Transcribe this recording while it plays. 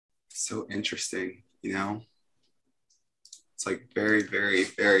So interesting, you know? It's like very, very,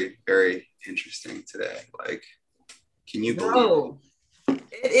 very, very interesting today. Like, can you believe it?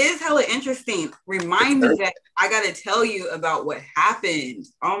 It is hella interesting. Remind me that I got to tell you about what happened.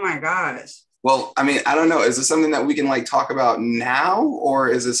 Oh my gosh. Well, I mean, I don't know. Is this something that we can like talk about now, or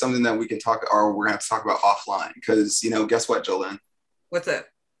is it something that we can talk, or we're gonna have to talk about offline? Because guess what, Jolene? What's up?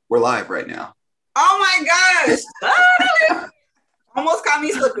 We're live right now. Oh my gosh. Almost caught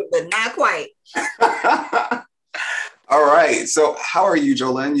me slipping, but not quite. All right. So how are you,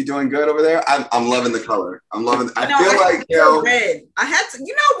 Jolene? You doing good over there? I'm loving the color. I'm loving I feel like red. I had to,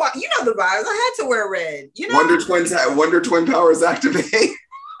 you know what? You know the vibes. I had to wear red. You know, Wonder Twin powers activate.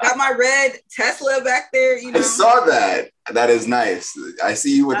 Got my red Tesla back there. You know, I saw that. That is nice. I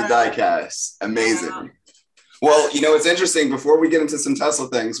see you with the die cast. Amazing. Well, it's interesting. Before we get into some Tesla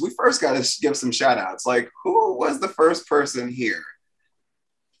things, we first got to give some shout outs. Like, who was the first person here?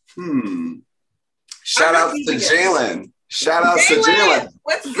 Shout out to Jalen. Shout out to Jalen.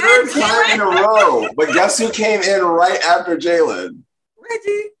 What's Third good? time in a row. But guess who came in right after Jalen?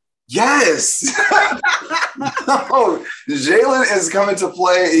 Reggie. Yes. No, Jalen is coming to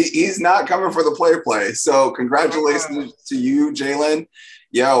play. He's not coming for the play. So congratulations to you, Jalen.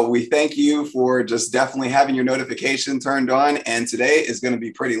 Yo, we thank you for just definitely having your notification turned on. And today is going to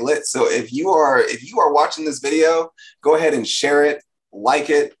be pretty lit. So if you are watching this video, go ahead and share it, like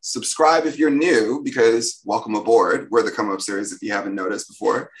it, subscribe if you're new, because welcome aboard. We're the Come Up series if you haven't noticed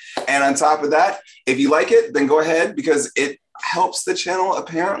before. And on top of that, if you like it, then go ahead, because it helps the channel.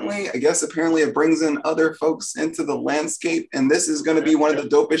 Apparently it brings in other folks into the landscape. And this is going to be one of the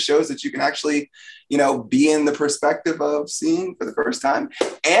dopest shows that you can actually, be in the perspective of seeing for the first time.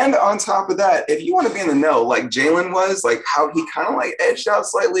 And on top of that, if you want to be in the know, like Jalen was, like how he kind of like edged out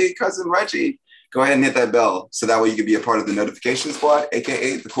slightly cousin Reggie, go ahead and hit that bell so that way you can be a part of the notification squad,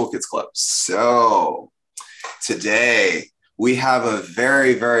 aka the Cool Kids Club. So today we have a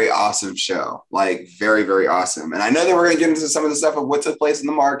very, very awesome show, like very, very awesome. And I know that we're going to get into some of the stuff of what took place in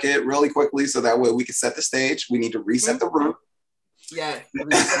the market really quickly, so that way we can set the stage. We need to reset the room. Yeah.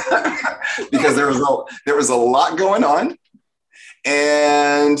 Because there was a lot going on.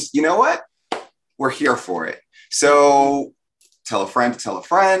 And you know what? We're here for it. So tell a friend to tell a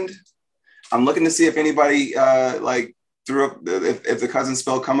friend. I'm looking to see if anybody threw up, if the cousin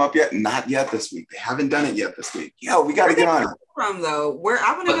spell come up yet. Not yet this week. They haven't done it yet this week. Yo, we got to get on it. From though,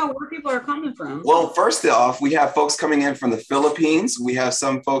 I want to know where people are coming from. Well, first off, we have folks coming in from the Philippines. We have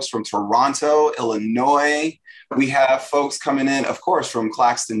some folks from Toronto, Illinois. We have folks coming in, of course, from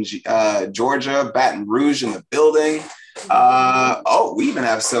Claxton, Georgia, Baton Rouge in the building. We even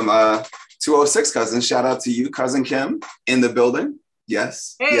have some 206 cousins. Shout out to you, cousin Kim, in the building.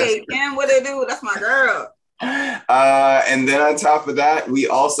 Yes. Hey, yes. Kim, what they do? That's my girl. And then on top of that, we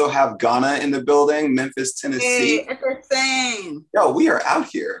also have Ghana in the building, Memphis, Tennessee. Hey, it's the same. Yo, we are out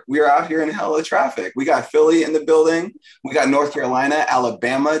here. We are out here in hella traffic. We got Philly in the building. We got North Carolina,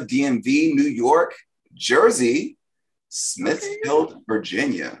 Alabama, DMV, New York, Jersey, Smithfield,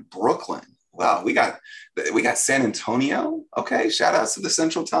 Virginia, Brooklyn. Wow, we got San Antonio. Okay, shout out to the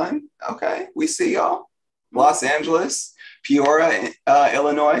Central Time. Okay, we see y'all. Los Angeles, Peoria,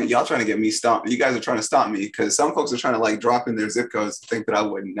 Illinois. Y'all trying to get me stomped. You guys are trying to stomp me because some folks are trying to like drop in their zip codes to think that I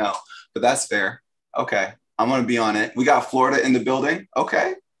wouldn't know. But that's fair. Okay, I'm gonna be on it. We got Florida in the building.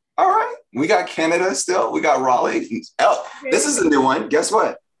 Okay, all right. We got Canada still. We got Raleigh. Oh, this is a new one. Guess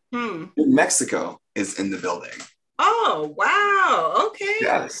what? New Mexico is in the building. Oh, wow. Okay.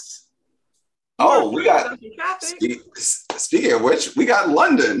 Yes. Oh, we got, speaking of which, we got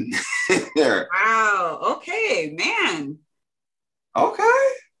London here. Wow. Okay, man. Okay.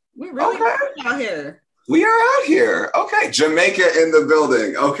 We really out here. We are out here. Okay. Jamaica in the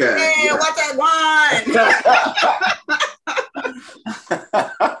building. Okay. Hey, yeah. What's that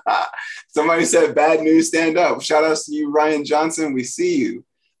one? Somebody said bad news, stand up. Shout outs to you, Ryan Johnson. We see you.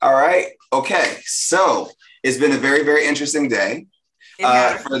 All right. Okay. So it's been a very, very interesting day.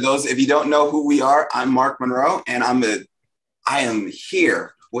 For those, if you don't know who we are, I'm Mark Monroe, and I am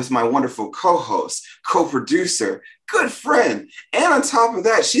here with my wonderful co-host, co-producer, good friend. And on top of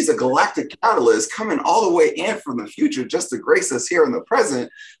that, she's a galactic catalyst coming all the way in from the future just to grace us here in the present.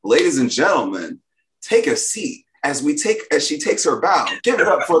 Ladies and gentlemen, take a seat as she takes her bow. Give it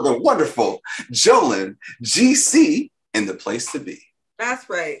up for the wonderful Jolene GC in the place to be. That's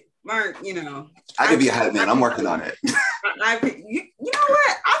right. Mark, I could be a hype man. I'm working on it. You know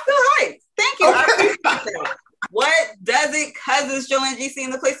what? I feel hyped. Thank you. Okay. I appreciate that. What does it? Cousins, Jolene GC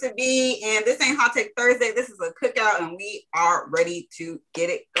in the place to be. And this ain't Hot Take Thursday. This is a cookout, and we are ready to get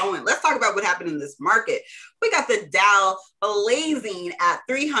it going. Let's talk about what happened in this market. We got the Dow blazing at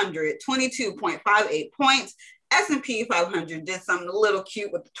 322.58 points. S&P 500 did something a little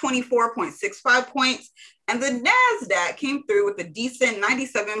cute with 24.65 points. And the NASDAQ came through with a decent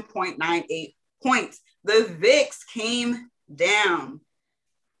 97.98 points. The VIX came down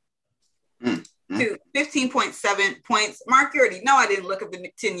to 15.7 points. Mark, you already know I didn't look at the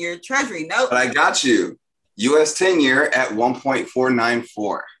 10-year Treasury note. But I got you. US 10-year at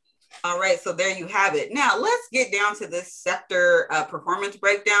 1.494. All right, so there you have it. Now, let's get down to this sector performance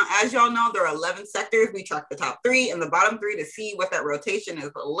breakdown. As y'all know, there are 11 sectors. We track the top 3 and the bottom 3 to see what that rotation is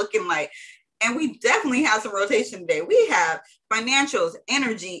looking like. And we definitely have some rotation today. We have financials,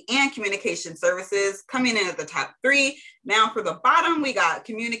 energy, and communication services coming in at the top 3. Now, for the bottom, we got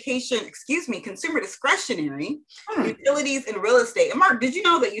consumer discretionary, utilities, and real estate. And Mark, did you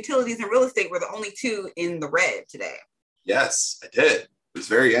know that utilities and real estate were the only 2 in the red today? Yes, I did. It was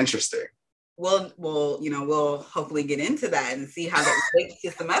very interesting. We'll hopefully get into that and see how that relates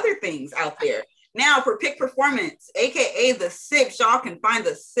to some other things out there. Now for pick performance, aka the Sept, y'all can find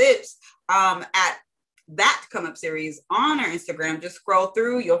the Sept at that come up series on our Instagram. Just scroll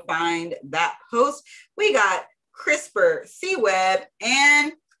through, you'll find that post. We got CRISPR, C-Web,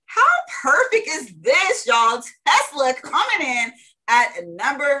 and how perfect is this, y'all? Tesla coming in at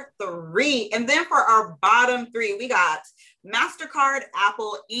number 3. And then for our bottom 3, we got MasterCard,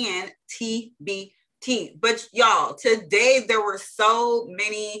 Apple, and TBT. But y'all, today there were so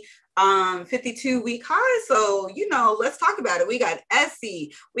many 52-week highs. So, let's talk about it. We got SC,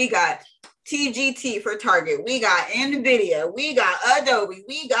 we got TGT for Target, we got NVIDIA, we got Adobe,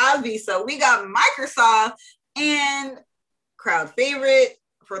 we got Visa, we got Microsoft, and crowd favorite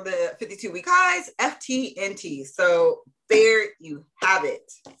for the 52-week highs, FTNT. So there you have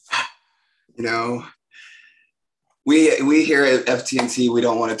it. We here at FTNT, we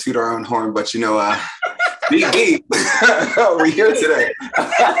don't want to toot our own horn, but we here today.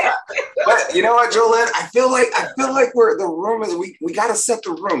 But you know what, Jolene? I feel like we got to set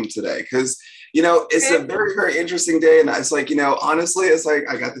the room today because it's a very, very interesting day, and it's like honestly, it's like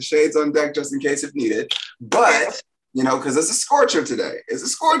I got the shades on deck just in case if needed. But because it's a scorcher today. It's a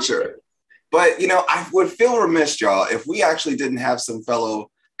scorcher. But I would feel remiss, y'all, if we actually didn't have some fellow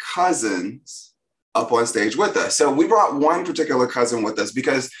cousins up on stage with us. So we brought one particular cousin with us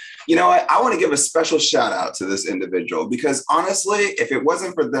because, I want to give a special shout out to this individual because honestly, if it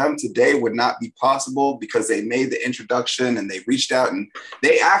wasn't for them, today would not be possible because they made the introduction and they reached out and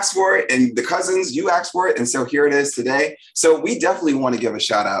they asked for it, and the cousins, you asked for it. And so here it is today. So we definitely want to give a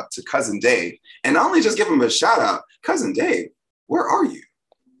shout out to Cousin Dave, and not only just give him a shout out, Cousin Dave, where are you?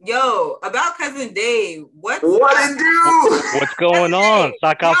 Yo, about Cousin Dave, what it do? What's going on?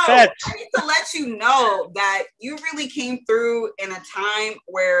 Sept. I need to let you know that you really came through in a time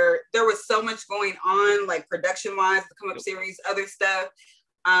where there was so much going on, like production-wise, the Come Up series, other stuff.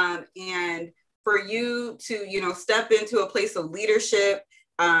 And for you to, step into a place of leadership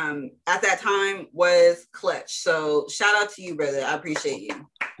at that time was clutch. So shout out to you, brother. I appreciate you.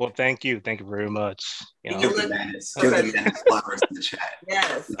 Well, thank you. Thank you very much. Give the man flowers in the chat.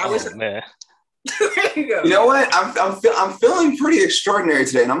 Yes. Man. There you go. You know what? I'm feeling pretty extraordinary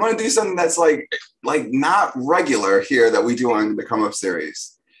today, and I'm going to do something that's like not regular here that we do on the Come Up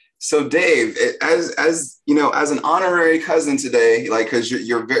series. So, Dave, as an honorary cousin today, because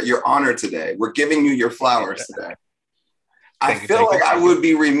you're honored today, we're giving you your flowers today. I feel like I would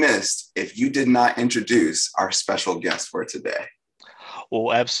be remiss if you did not introduce our special guest for today.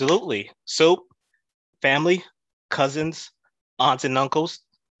 Well, absolutely. So, family, cousins, aunts, and uncles,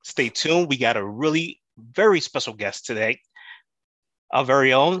 stay tuned. We got a really very special guest today. Our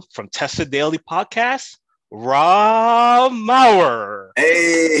very own from Tesla Daily Podcast, Rob Maurer.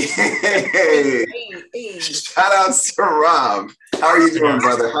 Hey. Shout out to Rob. How are you doing,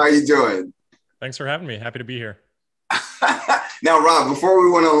 brother? How are you doing? Thanks for having me. Happy to be here. Now, Rob, before we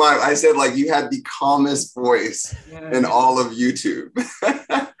went on live, I said you had the calmest voice in all of YouTube.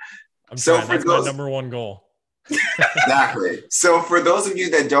 That's my number one goal. Exactly. So for those of you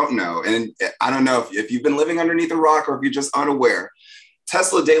that don't know, and I don't know if you've been living underneath a rock or if you're just unaware,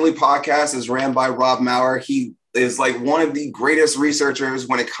 Tesla Daily Podcast is ran by Rob Maurer. He is one of the greatest researchers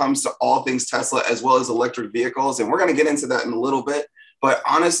when it comes to all things Tesla as well as electric vehicles. And we're going to get into that in a little bit. But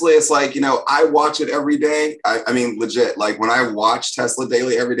honestly, it's I watch it every day. I mean, legit, when I watch Tesla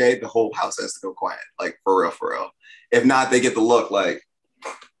Daily every day, the whole house has to go quiet, for real. If not, they get the look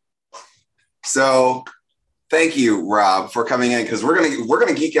So Thank you, Rob, for coming in, because we're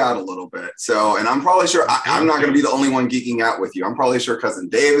gonna geek out a little bit. So, and I'm probably sure I'm not gonna be the only one geeking out with you. I'm probably sure cousin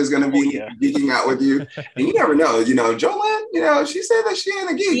Dave is gonna be geeking out with you. And you never know, Jolene, she said that she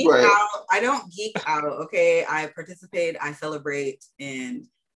ain't a geek, but I don't geek out. Okay, I participate, I celebrate, and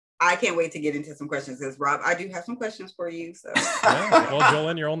I can't wait to get into some questions, because Rob, I do have some questions for you. So yeah. Well,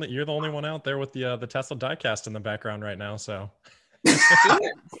 Jolene, you're the only one out there with the Tesla diecast in the background right now. So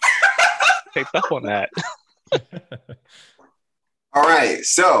picked up on that. All right,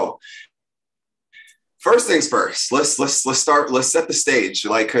 so first things first, let's set the stage,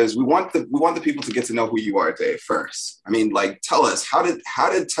 like, because we want the people to get to know who you are, Dave. First, I mean, like, tell us, how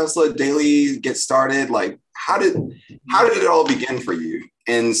did Tesla Daily get started? Like, how did it all begin for you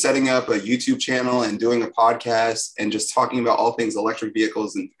in setting up a YouTube channel and doing a podcast and just talking about all things electric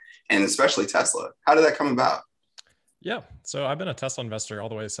vehicles and especially Tesla? How did that come about? Yeah, so I've been a Tesla investor all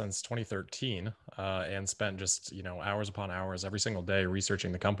the way since 2013, and spent just hours upon hours every single day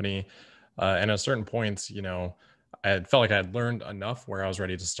researching the company. And at a certain point, I felt like I had learned enough where I was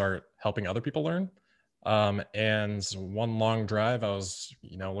ready to start helping other people learn. And one long drive, I was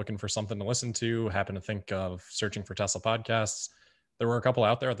looking for something to listen to. Happened to think of searching for Tesla podcasts. There were a couple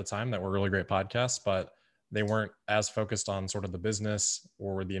out there at the time that were really great podcasts, but they weren't as focused on sort of the business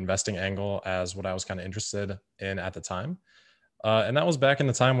or the investing angle as what I was kind of interested in at the time. And that was back in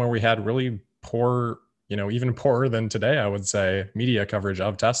the time where we had really poor, even poorer than today, I would say, media coverage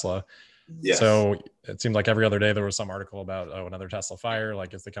of Tesla. Yes. So it seemed like every other day there was some article about, another Tesla fire,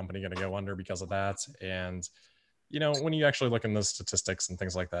 like, is the company going to go under because of that? And, when you actually look in the statistics and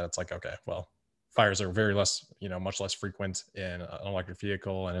things like that, it's like, okay, well, fires are much less frequent in an electric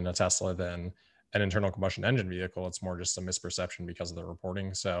vehicle and in a Tesla than an internal combustion engine vehicle. It's more just a misperception because of the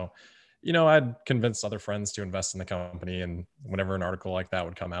reporting. So, I'd convinced other friends to invest in the company, and whenever an article like that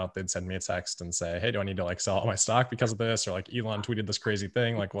would come out, they'd send me a text and say, hey, do I need to sell all my stock because of this? Or like, Elon tweeted this crazy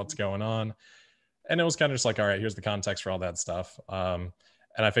thing, like, what's going on? And it was kind of just like, all right, here's the context for all that stuff. And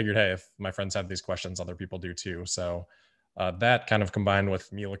I figured, hey, if my friends have these questions, other people do too. So that kind of combined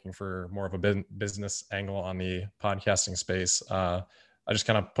with me looking for more of a business angle on the podcasting space, I just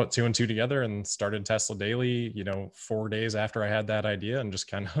kind of put two and two together and started Tesla Daily, 4 days after I had that idea, and just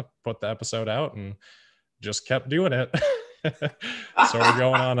kind of put the episode out and just kept doing it. So we're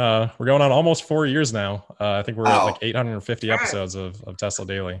going on almost 4 years now. I think we're at like 850 episodes of Tesla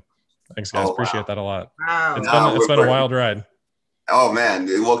Daily. Thanks, guys. Appreciate that a lot. Wow. It's been a wild ride. Oh man,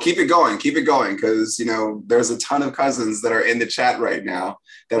 well, keep it going, because there's a ton of cousins that are in the chat right now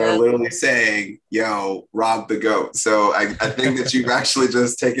that are literally saying, yo, Rob the GOAT. So I think that you've actually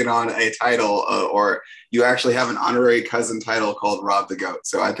just taken on a title, or you actually have an honorary cousin title called Rob the GOAT.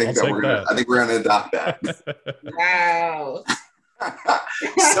 So I think we're gonna adopt that. Wow.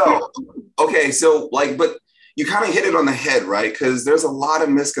 But you kind of hit it on the head, right? Because there's a lot of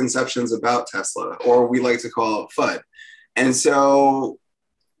misconceptions about Tesla, or we like to call it FUD. And so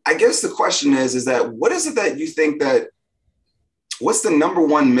I guess the question is that what is it that you think what's the number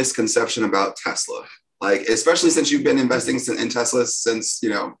one misconception about Tesla? Like, especially since you've been investing in Tesla since,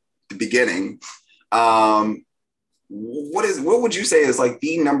 the beginning. What would you say is like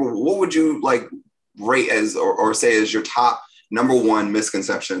what would you like rate as or say is your top number one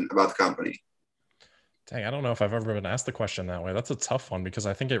misconception about the company? Dang, I don't know if I've ever been asked the question that way. That's a tough one, because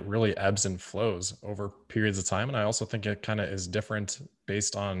I think it really ebbs and flows over periods of time. And I also think it kind of is different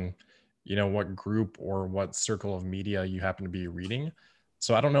based on, what group or what circle of media you happen to be reading.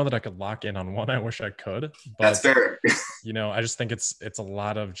 So I don't know that I could lock in on one. I wish I could. But, that's fair. I just think it's a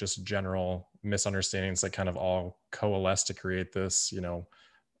lot of just general misunderstandings that kind of all coalesce to create this,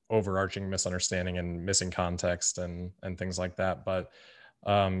 overarching misunderstanding and missing context and things like that. But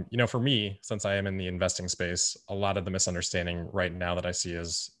for me, since I am in the investing space, a lot of the misunderstanding right now that I see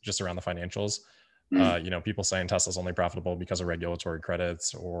is just around the financials. People saying Tesla's only profitable because of regulatory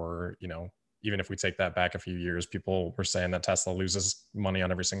credits, or, even if we take that back a few years, people were saying that Tesla loses money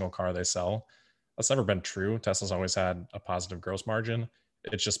on every single car they sell. That's never been true. Tesla's always had a positive gross margin.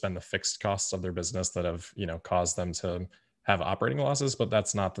 It's just been the fixed costs of their business that have, caused them to have operating losses, but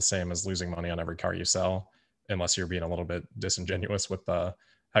that's not the same as losing money on every car you sell, unless you're being a little bit disingenuous with how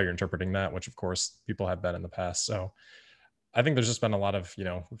you're interpreting that, which of course people have been in the past. So I think there's just been a lot of,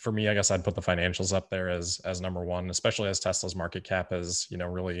 for me, I guess I'd put the financials up there as number one, especially as Tesla's market cap has,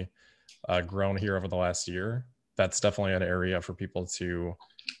 really grown here over the last year. That's definitely an area for people to,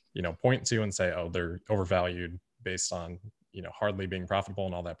 point to and say, oh, they're overvalued based on, hardly being profitable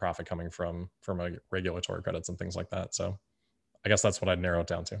and all that profit coming from regulatory credits and things like that. So I guess that's what I'd narrow it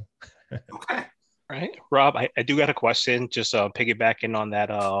down to. Okay. Right. Rob, I do got a question, just piggybacking on that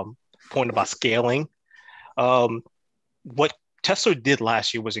point about scaling. What Tesla did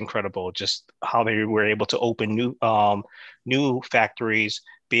last year was incredible. Just how they were able to open new factories,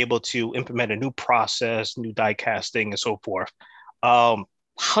 be able to implement a new process, new die casting, and so forth. How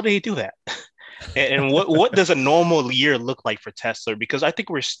do they do that? And what does a normal year look like for Tesla? Because I think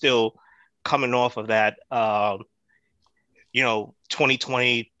we're still coming off of that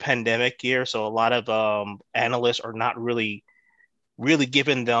 2020 pandemic year. So a lot of analysts are not really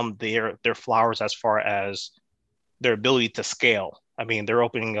giving them their flowers as far as their ability to scale. I mean, they're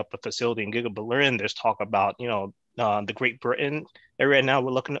opening up a facility in Giga Berlin. There's talk about, the Great Britain area. Now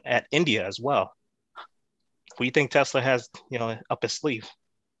we're looking at India as well. What do you think Tesla has, up its sleeve?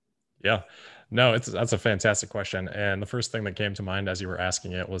 Yeah, no, that's a fantastic question. And the first thing that came to mind as you were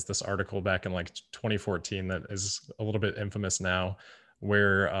asking it was this article back in like 2014 that is a little bit infamous now,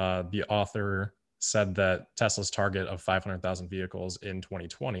 where the author said that Tesla's target of 500,000 vehicles in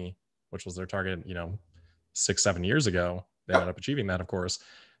 2020, which was their target, 6-7 years ago, they ended up achieving that, of course.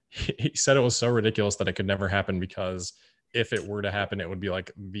 He said it was so ridiculous that it could never happen, because if it were to happen, it would be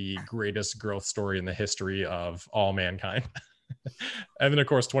like the greatest growth story in the history of all mankind. And then, of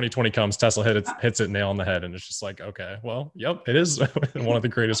course, 2020 comes, Tesla hits it nail on the head, and it's just like, okay, well, yep, it is one of the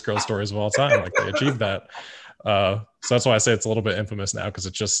greatest growth stories of all time. Like, they achieved that. So that's why I say it's a little bit infamous now, because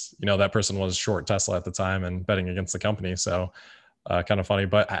it's just, that person was short Tesla at the time and betting against the company. So kind of funny.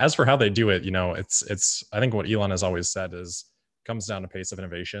 But as for how they do it, it's I think what Elon has always said is comes down to pace of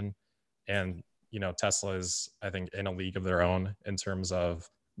innovation. And, Tesla is, I think, in a league of their own in terms of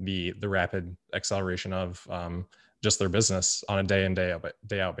the rapid acceleration of just their business on a day in,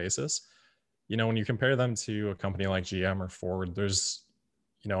 day out basis. When you compare them to a company like GM or Ford, there's,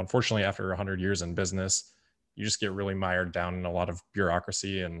 unfortunately, after 100 years in business, you just get really mired down in a lot of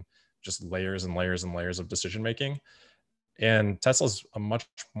bureaucracy and just layers and layers and layers of decision making. And Tesla's a much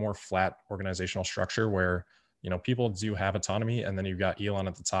more flat organizational structure where, people do have autonomy. And then you've got Elon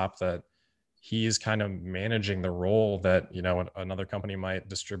at the top that he's kind of managing the role that, another company might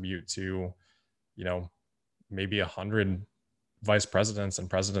distribute to, maybe 100 vice presidents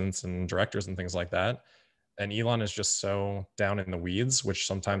and directors and things like that. And Elon is just so down in the weeds, which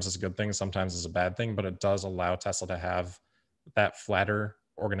sometimes is a good thing, sometimes is a bad thing, but it does allow Tesla to have that flatter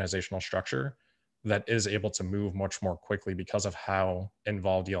organizational structure that is able to move much more quickly because of how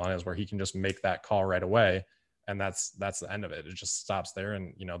involved Elon is, where he can just make that call right away. And that's the end of it. It just stops there,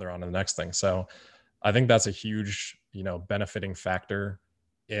 and, they're on to the next thing. So I think that's a huge, benefiting factor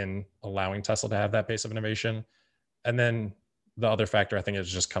in allowing Tesla to have that pace of innovation. And then the other factor, I think, it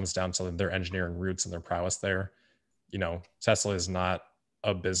just comes down to their engineering roots and their prowess there. Tesla is not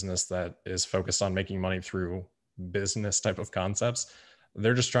a business that is focused on making money through business type of concepts.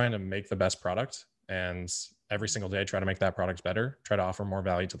 They're just trying to make the best product, and every single day try to make that product better, try to offer more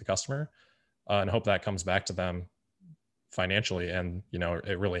value to the customer, and hope that comes back to them financially. And,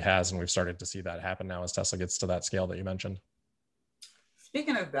 it really has. And we've started to see that happen now as Tesla gets to that scale that you mentioned.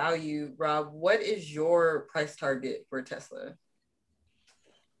 Speaking of value, Rob, what is your price target for Tesla?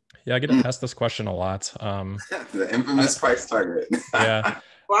 Yeah, I get asked this question a lot. The infamous price target. Yeah.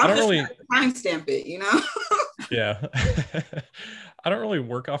 Well, I'm just trying to timestamp it, Yeah. I don't really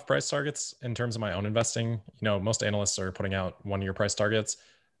work off price targets in terms of my own investing. Most analysts are putting out 1-year price targets.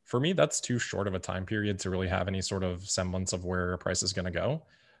 For me, that's too short of a time period to really have any sort of semblance of where a price is going to go.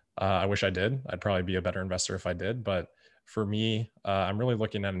 I wish I did. I'd probably be a better investor if I did. But for me, I'm really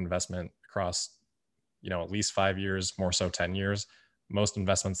looking at an investment across, at least 5 years, more so 10 years. Most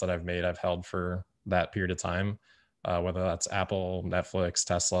investments that I've made, I've held for that period of time, whether that's Apple, Netflix,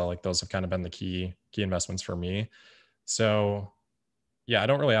 Tesla, like those have kind of been the key investments for me. So yeah, I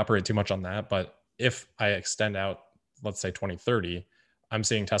don't really operate too much on that. But if I extend out, let's say 2030, I'm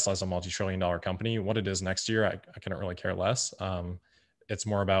seeing Tesla as a multi-trillion-dollar company. What it is next year, I couldn't really care less. It's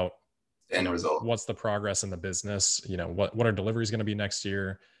more about end result. What's the progress in the business? What are deliveries going to be next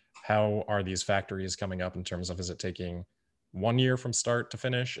year? How are these factories coming up in terms of, is it taking 1 year from start to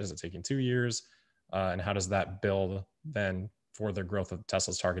finish? Is it taking 2 years? And how does that build then for the growth of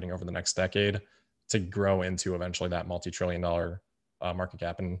Tesla's targeting over the next decade to grow into eventually that multi-trillion-dollar market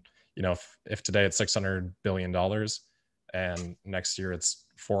cap? And, if today it's $600 billion and next year it's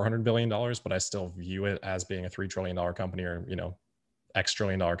 $400 billion, but I still view it as being a $3 trillion company or, X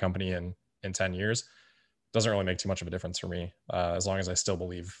trillion-dollar company in 10 years, doesn't really make too much of a difference for me, as long as I still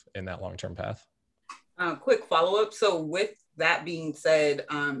believe in that long-term path. Quick follow-up. So with that being said,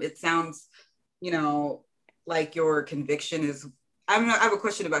 it sounds, like your conviction is, I have a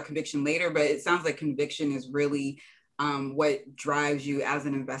question about conviction later, but it sounds like conviction is really what drives you as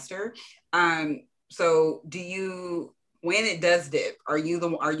an investor. So do you when it does dip, are you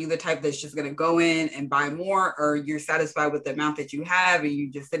the type that's just going to go in and buy more, or you're satisfied with the amount that you have and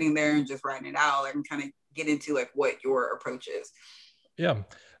you just sitting there and just writing it out? Like, I'm trying to get into like what your approach is. Yeah.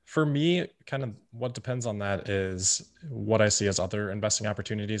 For me, kind of what depends on that is what I see as other investing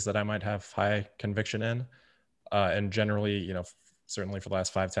opportunities that I might have high conviction in. And generally, certainly for the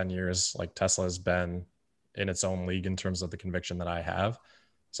last 5-10 years, like Tesla has been in its own league in terms of the conviction that I have.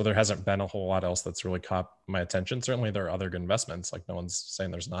 So there hasn't been a whole lot else that's really caught my attention. Certainly there are other good investments, like no one's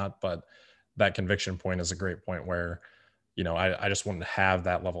saying there's not, but that conviction point is a great point where, I just wouldn't have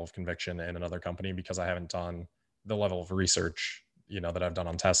that level of conviction in another company because I haven't done the level of research, that I've done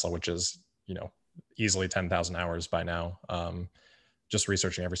on Tesla, which is, easily 10,000 hours by now. Just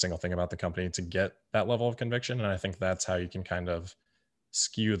researching every single thing about the company to get that level of conviction. And I think that's how you can kind of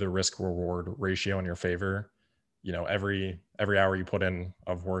skew the risk reward ratio in your favor. Every hour you put in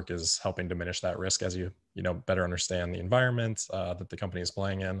of work is helping diminish that risk as you better understand the environment that the company is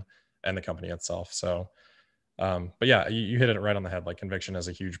playing in and the company itself. So but yeah, you hit it right on the head. Like, conviction is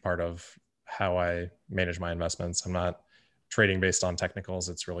a huge part of how I manage my investments. I'm not trading based on technicals.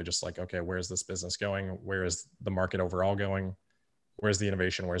 It's really just like, okay, where's this business going? Where is the market overall going? Where's the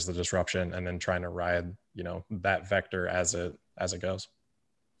innovation? Where's the disruption? And then trying to ride, that vector as it goes.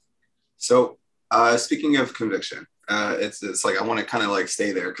 So speaking of conviction, it's like I want to kind of like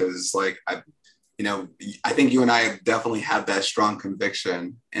stay there because like I think you and I definitely have that strong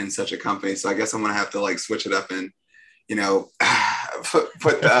conviction in such a company. So I guess I'm gonna have to like switch it up and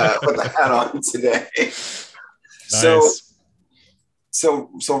put the hat on today. Nice.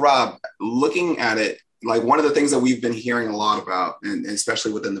 So Rob, looking at it, like one of the things that we've been hearing a lot about, and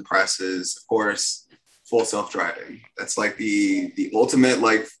especially within the press, is of course full self-driving. That's like the ultimate,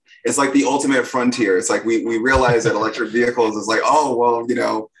 like it's like the ultimate frontier. It's like we realize that electric vehicles is like, oh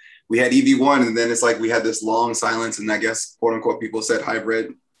well, we had EV1 and then it's like we had this long silence, and I guess quote unquote people said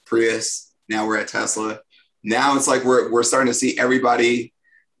hybrid, Prius. Now we're at Tesla. Now it's like we're starting to see everybody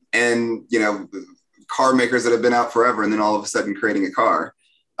and car makers that have been out forever, and then all of a sudden creating a car.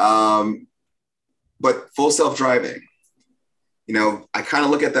 But full self-driving, I kind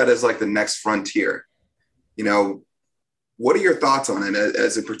of look at that as like the next frontier. What are your thoughts on it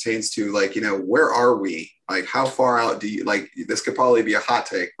as it pertains to like, where are we? Like, how far out do you, like, this could probably be a hot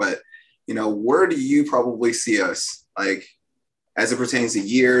take, but, where do you probably see us, like, as it pertains to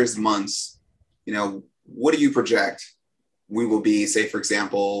years, months, what do you project we will be, say, for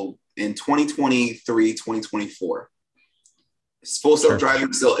example, in 2023, 2024? Is full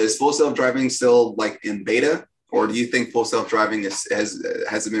self-driving still like in beta, or do you think full self-driving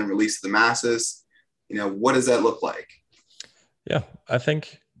hasn't been released to the masses? What does that look like? Yeah, I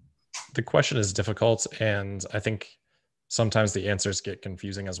think the question is difficult, and I think sometimes the answers get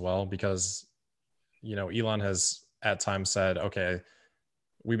confusing as well because, Elon has at times said, okay,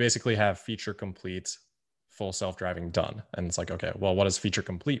 we basically have feature complete full self-driving done. And it's like, okay, well, what does feature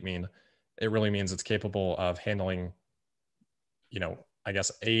complete mean? It really means it's capable of handling, I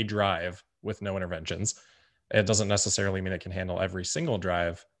guess, a drive with no interventions. It doesn't necessarily mean it can handle every single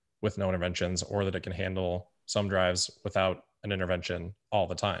drive with no interventions, or that it can handle some drives without an intervention all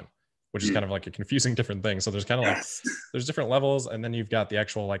the time, which is kind of like a confusing different thing. So there's kind of like, there's different levels. And then you've got the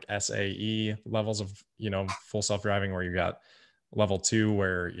actual like SAE levels of, full self-driving, where you got level 2,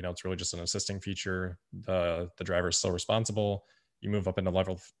 where, it's really just an assisting feature. The driver is still responsible. You move up into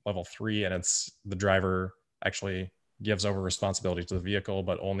level 3, and it's the driver actually gives over responsibility to the vehicle,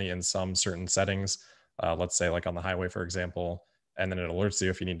 but only in some certain settings. Let's say like on the highway, for example, and then it alerts you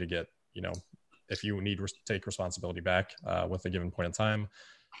if you need to get, if you need to take responsibility back with a given point in time.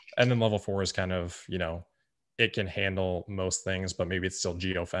 And then level 4 is kind of, it can handle most things, but maybe it's still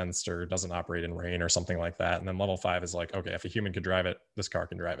geo-fenced or doesn't operate in rain or something like that. And then level 5 is like, okay, if a human could drive it, this car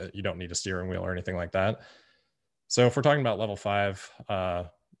can drive it. You don't need a steering wheel or anything like that. So if we're talking about level 5,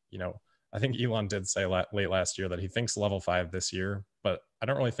 I think Elon did say late last year that he thinks level 5 this year, but I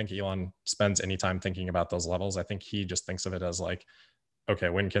don't really think Elon spends any time thinking about those levels. I think he just thinks of it as like, okay,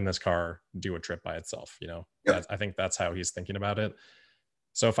 when can this car do a trip by itself? Yep. I think that's how he's thinking about it.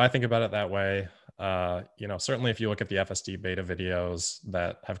 So if I think about it that way, certainly if you look at the FSD beta videos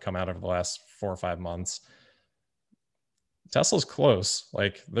that have come out over the last 4 or 5 months, Tesla's close.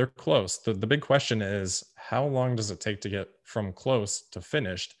 Like, they're close. The big question is, how long does it take to get from close to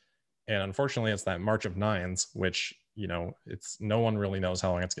finished? And unfortunately, it's that March of nines, which, it's no one really knows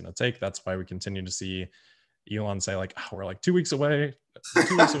how long it's going to take. That's why we continue to see Elon say like, oh, we're like 2 weeks away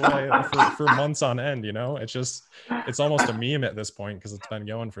for months on end. It's almost a meme at this point because it's been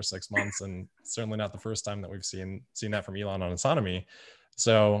going for 6 months, and certainly not the first time that we've seen that from Elon on autonomy.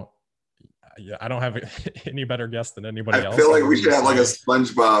 So yeah, I don't have any better guess than anybody else. I feel like we should have like a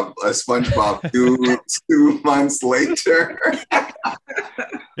SpongeBob 2 months later.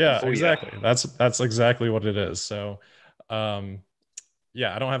 Yeah, exactly. That's exactly what it is. So,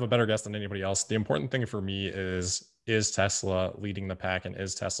 yeah, I don't have a better guess than anybody else. The important thing for me is Tesla leading the pack, and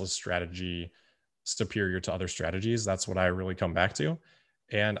is Tesla's strategy superior to other strategies? That's what I really come back to.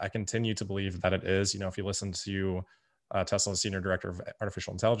 And I continue to believe that it is. If you listen to Tesla's senior director of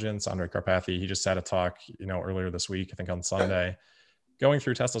artificial intelligence, Andre Karpathy, he just had a talk, earlier this week, I think on Sunday, going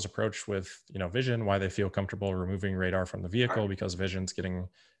through Tesla's approach with, vision, why they feel comfortable removing radar from the vehicle, because vision's getting,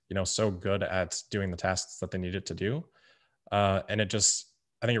 so good at doing the tasks that they need it to do. And I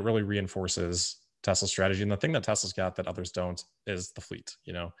think it really reinforces Tesla's strategy. And the thing that Tesla's got that others don't is the fleet.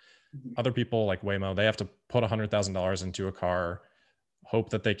 Other people like Waymo, they have to put $100,000 into a car, hope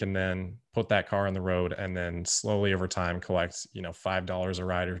that they can then put that car on the road, and then slowly over time collect, $5 a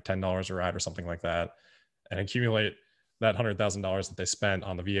ride or $10 a ride or something like that, and accumulate that $100,000 that they spent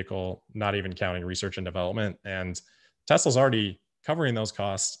on the vehicle, not even counting research and development. And Tesla's already covering those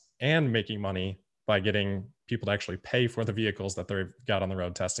costs and making money by getting people to actually pay for the vehicles that they've got on the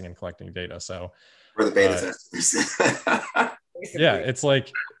road testing and collecting data. So for the beta testers. Yeah,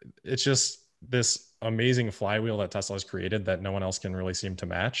 it's just this amazing flywheel that Tesla has created that no one else can really seem to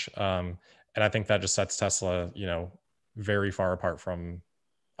match. And I think that just sets Tesla, very far apart from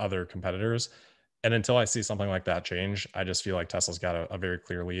other competitors. And until I see something like that change, I just feel like Tesla's got a very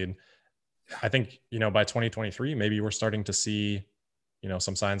clear lead. I think, by 2023, maybe we're starting to see,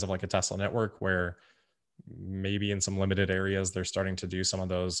 some signs of like a Tesla network where maybe in some limited areas, they're starting to do some of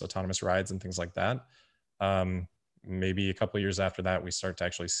those autonomous rides and things like that. Maybe a couple of years after that, we start to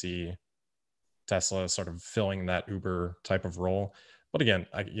actually see Tesla sort of filling that Uber type of role. But again,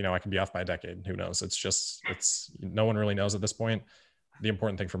 I can be off by a decade. Who knows? It's no one really knows at this point. The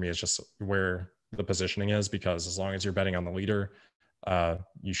important thing for me is just where the positioning is, because as long as you're betting on the leader,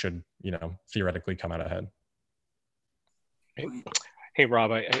 you should, theoretically come out ahead. Hey,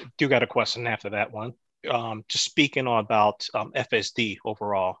 Rob, I do got a question after that one. Just speaking about FSD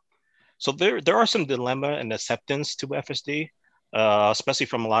overall. So there are some dilemma and acceptance to FSD, especially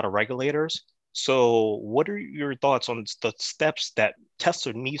from a lot of regulators. So what are your thoughts on the steps that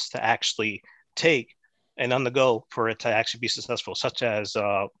Tesla needs to actually take and undergo for it to actually be successful, such as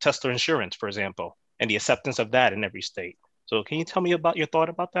Tesla insurance, for example, and the acceptance of that in every state? So can you tell me about your thought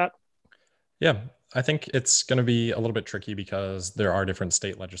about that? Yeah, I think it's going to be a little bit tricky because there are different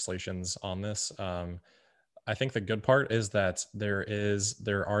state legislations on this. I think the good part is that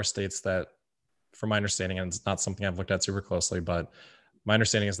there are states that, from my understanding, and it's not something I've looked at super closely, but my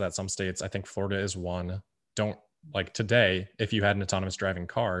understanding is that some states, I think Florida is one, don't, like today, if you had an autonomous driving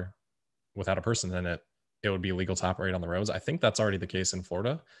car without a person in it, it would be legal to operate on the roads. I think that's already the case in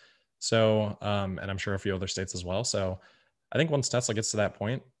Florida. So, and I'm sure a few other states as well. So I think once Tesla gets to that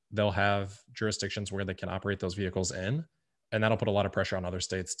point, they'll have jurisdictions where they can operate those vehicles in, and that'll put a lot of pressure on other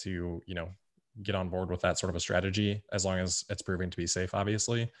states to, get on board with that sort of a strategy, as long as it's proving to be safe,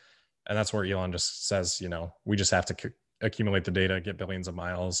 obviously. And that's where Elon just says, we just have to accumulate the data, get billions of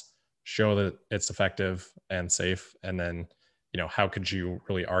miles, show that it's effective and safe. And then, how could you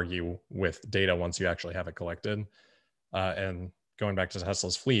really argue with data once you actually have it collected? And going back to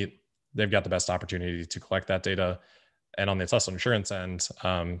Tesla's fleet, they've got the best opportunity to collect that data. And on the Tesla insurance end,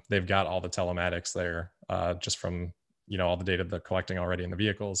 they've got all the telematics there, just from, all the data they're collecting already in the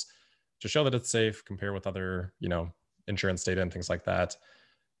vehicles, to show that it's safe, compare with other, insurance data and things like that.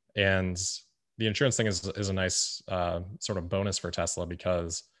 And the insurance thing is a nice sort of bonus for Tesla,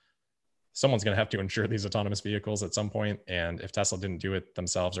 because someone's going to have to insure these autonomous vehicles at some point. And if Tesla didn't do it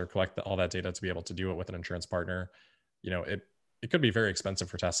themselves or collect all that data to be able to do it with an insurance partner, it could be very expensive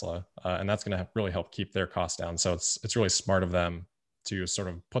for Tesla. And that's going to really help keep their costs down. So it's really smart of them to sort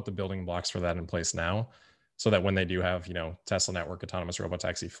of put the building blocks for that in place now, so that when they do have, Tesla network autonomous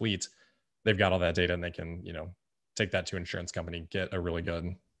robotaxi fleet, they've got all that data and they can, take that to an insurance company, get a really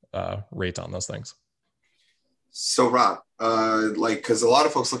good rate on those things. So Rob, because a lot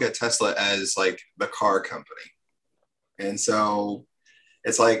of folks look at Tesla as like the car company, and so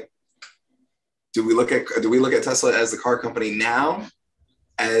it's like, do we look at Tesla as the car company now,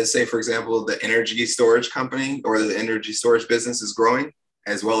 as, say, for example, the energy storage company or the energy storage business is growing,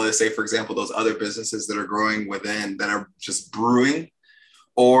 as well as, say, for example, those other businesses that are growing within, that are just brewing?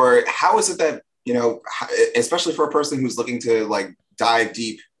 Or how is it that, especially for a person who's looking to like dive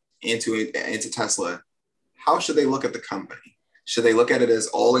deep into Tesla, how should they look at the company? Should they look at it as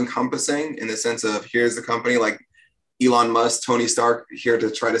all encompassing, in the sense of, here's the company, like Elon Musk, Tony Stark, here to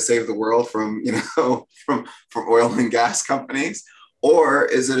try to save the world from, from oil and gas companies? Or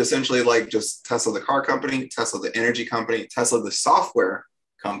is it essentially like just Tesla, the car company, Tesla, the energy company, Tesla, the software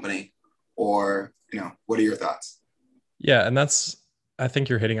company? Or, what are your thoughts? Yeah. And I think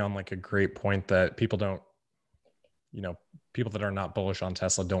you're hitting on like a great point that people don't, people that are not bullish on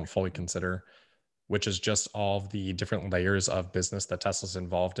Tesla don't fully consider, which is just all of the different layers of business that Tesla's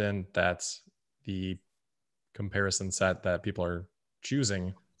involved in. That's the comparison set that people are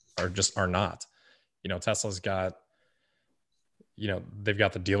choosing are not. Tesla's got, they've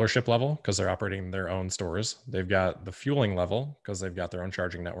got the dealership level because they're operating their own stores. They've got the fueling level because they've got their own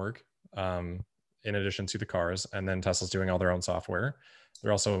charging network, in addition to the cars. And then Tesla's doing all their own software.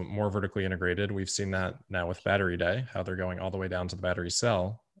 They're also more vertically integrated. We've seen that now with Battery Day, how they're going all the way down to the battery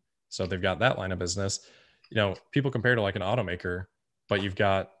cell. So they've got that line of business. People compare to like an automaker, but you've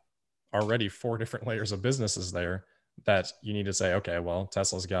got already 4 different layers of businesses there that you need to say, okay, well,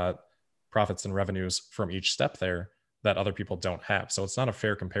 Tesla's got profits and revenues from each step there that other people don't have. So it's not a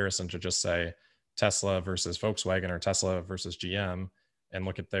fair comparison to just say Tesla versus Volkswagen or Tesla versus GM and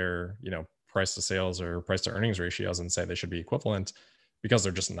look at their, price to sales or price to earnings ratios and say they should be equivalent, because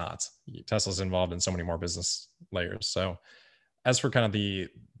they're just not. Tesla's involved in so many more business layers. So as for kind of the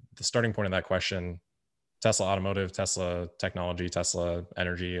starting point of that question, Tesla Automotive, Tesla Technology, Tesla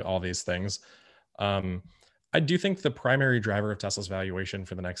Energy, all these things. I do think the primary driver of Tesla's valuation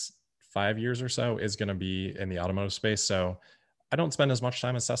for the next 5 years or so is going to be in the automotive space. So I don't spend as much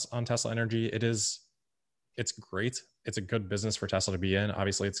time on Tesla Energy. It's great. It's a good business for Tesla to be in.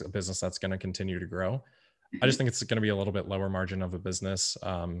 Obviously, it's a business that's going to continue to grow. I just think it's going to be a little bit lower margin of a business,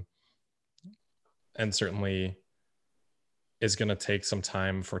 and certainly is going to take some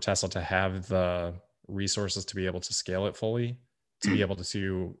time for Tesla to have the resources to be able to scale it fully, to be able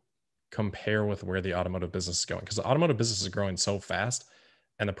to compare with where the automotive business is going. Because the automotive business is growing so fast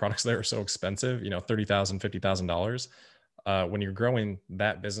and the products there are so expensive, $30,000, $50,000. When you're growing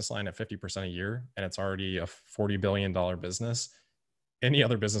that business line at 50% a year and it's already a $40 billion business, any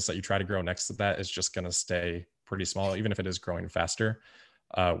other business that you try to grow next to that is just going to stay pretty small, even if it is growing faster,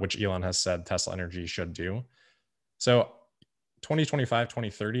 which Elon has said Tesla Energy should do. So 2025,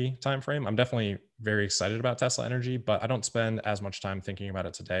 2030 timeframe, I'm definitely very excited about Tesla Energy, but I don't spend as much time thinking about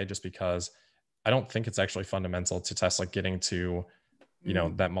it today just because I don't think it's actually fundamental to Tesla getting to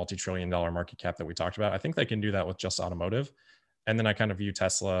that multi-trillion-dollar market cap that we talked about. I think they can do that with just automotive. And then I kind of view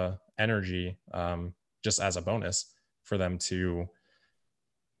Tesla Energy just as a bonus for them to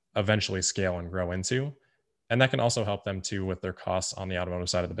eventually scale and grow into. And that can also help them too with their costs on the automotive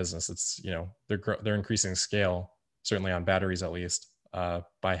side of the business. It's, they're increasing scale, certainly on batteries at least,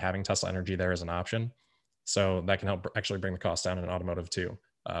 by having Tesla Energy there as an option. So that can help actually bring the cost down in automotive too,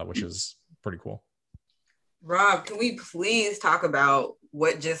 which is pretty cool. Rob, can we please talk about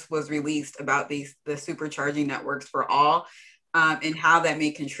what just was released about the supercharging networks for all, and how that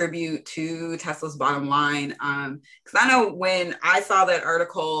may contribute to Tesla's bottom line? Because I know when I saw that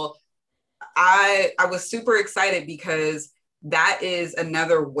article, I was super excited because that is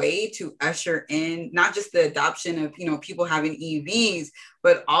another way to usher in not just the adoption of people having EVs,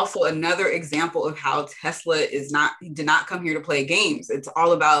 but also another example of how Tesla did not come here to play games. It's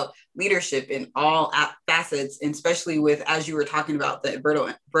all about leadership in all facets, and especially with, as you were talking about, the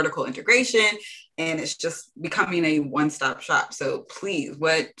vertical integration, and it's just becoming a one-stop shop. So please,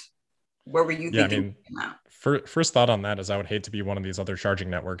 what were you thinking? First thought on that is I would hate to be one of these other charging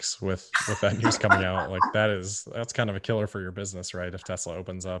networks with that news coming out. Like that's kind of a killer for your business, right? If Tesla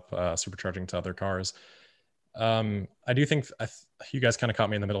opens up supercharging to other cars. I do think you guys kind of caught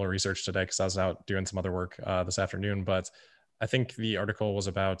me in the middle of research today because I was out doing some other work this afternoon, but I think the article was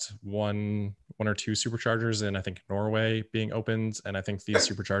about one or two superchargers in, I think, Norway being opened. And I think these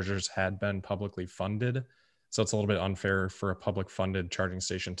superchargers had been publicly funded. So it's a little bit unfair for a public funded charging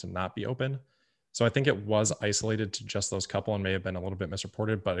station to not be open. So I think it was isolated to just those couple and may have been a little bit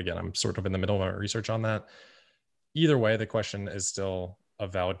misreported. But again, I'm sort of in the middle of our research on that. Either way, the question is still a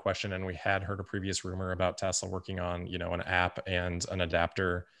valid question. And we had heard a previous rumor about Tesla working on, an app and an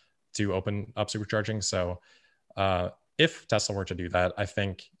adapter to open up supercharging. So if Tesla were to do that, I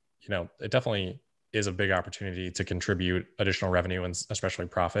think, it definitely is a big opportunity to contribute additional revenue and especially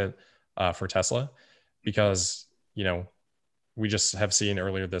profit for Tesla, because, we just have seen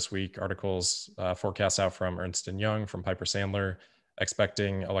earlier this week articles, forecasts out from Ernst & Young, from Piper Sandler,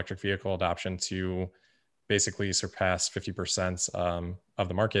 expecting electric vehicle adoption to basically surpass 50% of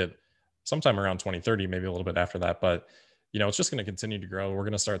the market sometime around 2030, maybe a little bit after that. But, it's just going to continue to grow. We're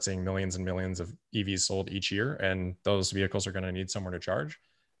going to start seeing millions and millions of EVs sold each year, and those vehicles are going to need somewhere to charge.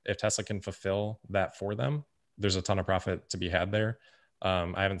 If Tesla can fulfill that for them, there's a ton of profit to be had there.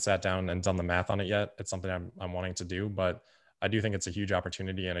 I haven't sat down and done the math on it yet. It's something I'm wanting to do, but I do think it's a huge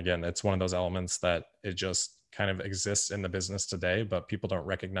opportunity. And again, it's one of those elements that it just kind of exists in the business today, but people don't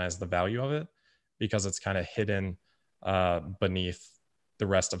recognize the value of it because it's kind of hidden beneath the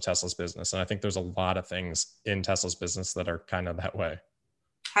rest of Tesla's business. And I think there's a lot of things in Tesla's business that are kind of that way.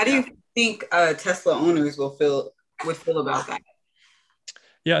 How do you think Tesla owners would feel about that?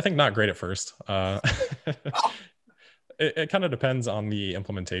 Yeah, I think not great at first. It kind of depends on the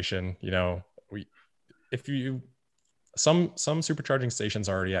implementation. Some supercharging stations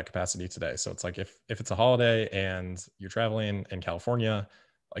are already at capacity today. So it's like if it's a holiday and you're traveling in California,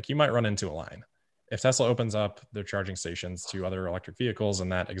 like you might run into a line. If Tesla opens up their charging stations to other electric vehicles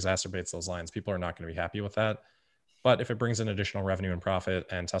and that exacerbates those lines, people are not going to be happy with that. But if it brings in additional revenue and profit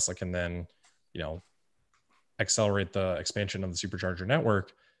and Tesla can then, accelerate the expansion of the supercharger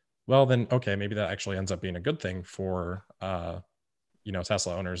network, well, then, okay, maybe that actually ends up being a good thing for,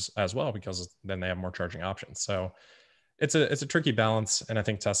 Tesla owners as well, because then they have more charging options. So it's a tricky balance. And I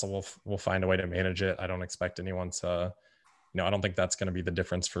think Tesla will find a way to manage it. I don't expect anyone to, I don't think that's going to be the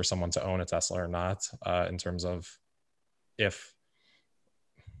difference for someone to own a Tesla or not, in terms of if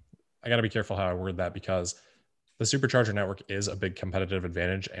I got to be careful how I word that, because the supercharger network is a big competitive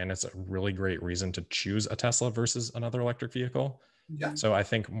advantage and it's a really great reason to choose a Tesla versus another electric vehicle. Yeah. So I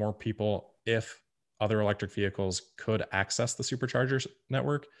think more people, if other electric vehicles could access the superchargers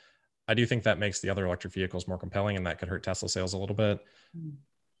network, I do think that makes the other electric vehicles more compelling, and that could hurt Tesla sales a little bit.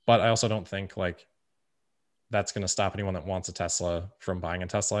 But I also don't think like that's going to stop anyone that wants a Tesla from buying a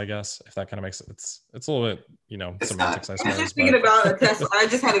Tesla, I guess, if that kind of makes it. It's a little bit, semantics, I suppose. I'm just thinking about a Tesla. I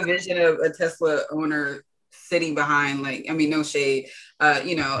just had a vision of a Tesla owner sitting behind, no shade,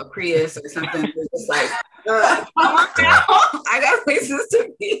 a Prius or something. It's like, come on now, I got places to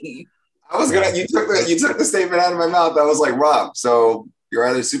be. You took the statement out of my mouth. I was like, Rob, so you're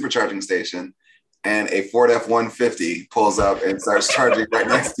at a supercharging station and a Ford F-150 pulls up and starts charging right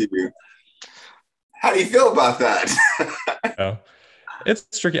next to you. How do you feel about that?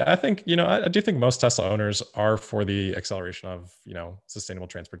 It's tricky. I think, I do think most Tesla owners are for the acceleration of, sustainable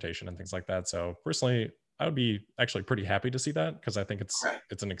transportation and things like that. So personally, I would be actually pretty happy to see that, because I think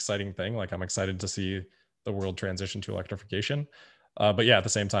it's an exciting thing. Like, I'm excited to see the world transition to electrification. But yeah, at the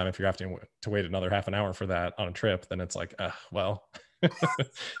same time, if you're having to wait another half an hour for that on a trip, then it's like, well,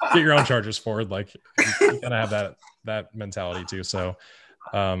 get your own chargers forward. Like, you gotta have that mentality too. So,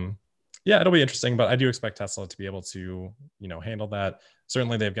 yeah, it'll be interesting, but I do expect Tesla to be able to, handle that.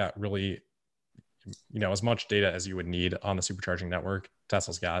 Certainly, they've got really, as much data as you would need on the supercharging network,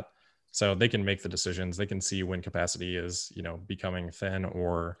 Tesla's got. So they can make the decisions. They can see when capacity is, becoming thin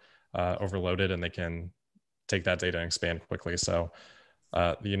or overloaded, and they can take that data and expand quickly. So,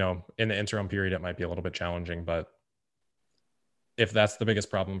 in the interim period, it might be a little bit challenging, but if that's the biggest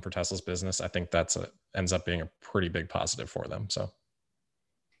problem for Tesla's business, I think ends up being a pretty big positive for them. So.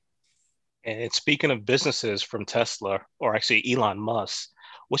 And speaking of businesses from Tesla, or actually Elon Musk,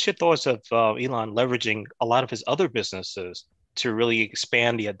 what's your thoughts of Elon leveraging a lot of his other businesses to really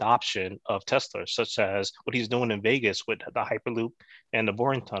expand the adoption of Tesla, such as what he's doing in Vegas with the Hyperloop and the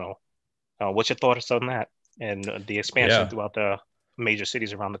Boring Tunnel? What's your thoughts on that and the expansion throughout the major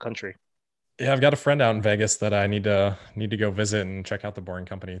cities around the country? Yeah, I've got a friend out in Vegas that I need to go visit and check out the Boring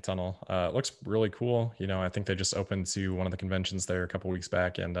Company tunnel. It looks really cool. I think they just opened to one of the conventions there a couple of weeks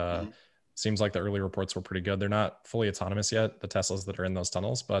back, and seems like the early reports were pretty good. They're not fully autonomous yet, the Teslas that are in those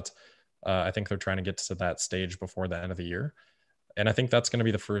tunnels, but I think they're trying to get to that stage before the end of the year. And I think that's going to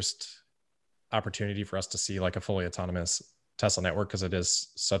be the first opportunity for us to see like a fully autonomous Tesla network, because it is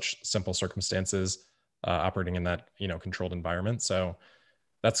such simple circumstances operating in that, controlled environment. So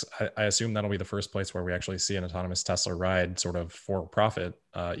I assume that'll be the first place where we actually see an autonomous Tesla ride sort of for profit,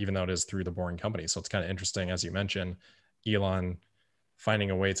 even though it is through the Boring Company. So it's kind of interesting, as you mentioned, Elon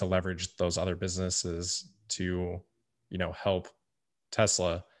finding a way to leverage those other businesses to, help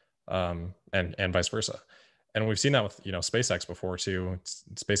Tesla, and vice versa. And we've seen that with, SpaceX before too.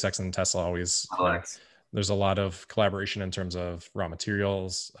 SpaceX and Tesla always, there's a lot of collaboration in terms of raw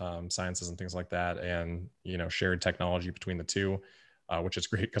materials, sciences and things like that. And, shared technology between the two, which is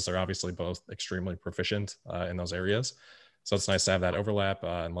great because they're obviously both extremely proficient in those areas. So it's nice to have that overlap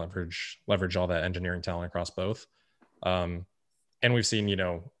and leverage all that engineering talent across both. And we've seen,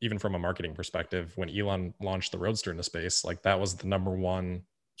 even from a marketing perspective, when Elon launched the Roadster into space, like that was the number one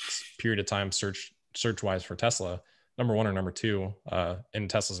period of time search-wise for Tesla, number one or number two in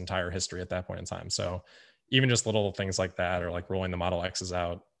Tesla's entire history at that point in time. So even just little things like that, or like rolling the Model X's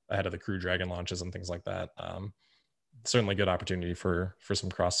out ahead of the Crew Dragon launches and things like that, certainly good opportunity for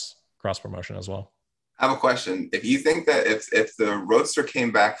some cross promotion as well. I have a question. If you think that if the Roadster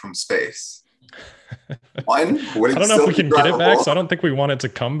came back from space One? I don't know if we can get it back, so I don't think we want it to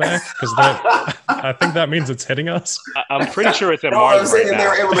come back because I think that means it's hitting us. I'm pretty sure it's in Mars right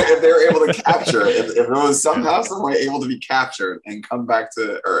now. If they were able to capture, if it was somehow, some way able to be captured and come back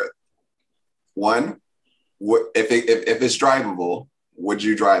to Earth. One, if it's drivable, would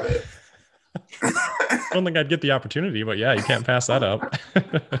you drive it? I don't think I'd get the opportunity, but yeah, you can't pass that up.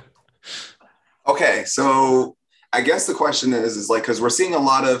 Okay, so I guess the question is like, because we're seeing a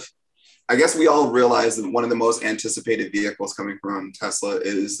lot of, I guess we all realize that one of the most anticipated vehicles coming from Tesla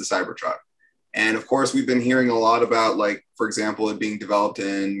is the Cybertruck. And of course, we've been hearing a lot about, like, for example, it being developed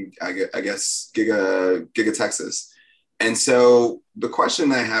in, I guess, Giga Texas. And so the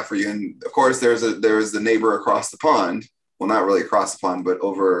question I have for you, and of course, there's the neighbor across the pond. Well, not really across the pond, but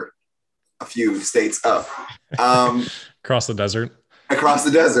over a few states up. Across the desert. Across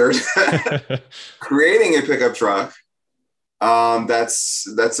the desert, creating a pickup truck that's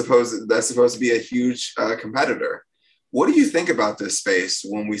supposed to be a huge competitor. What do you think about this space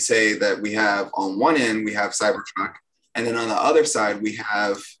when we say that we have, on one end we have Cybertruck, and then on the other side we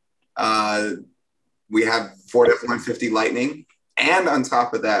have Ford F-150 Lightning, and on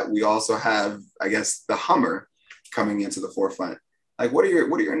top of that we also have, I guess, the Hummer coming into the forefront. Like, what are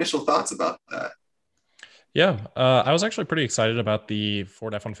your initial thoughts about that? Yeah, I was actually pretty excited about the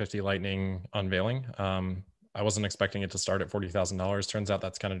Ford F-150 Lightning unveiling. I wasn't expecting it to start at $40,000. Turns out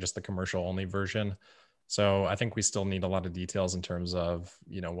that's kind of just the commercial only version. So I think we still need a lot of details in terms of,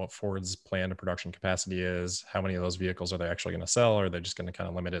 what Ford's planned production capacity is, how many of those vehicles are they actually going to sell, or are they just going to kind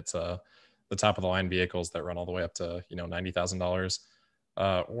of limit it to the top of the line vehicles that run all the way up to, $90,000,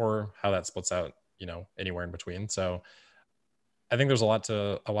 or how that splits out, anywhere in between. So I think there's a lot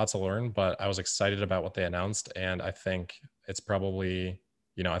to learn, but I was excited about what they announced. And I think it's probably,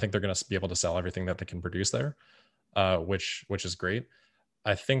 I think they're going to be able to sell everything that they can produce there, which is great.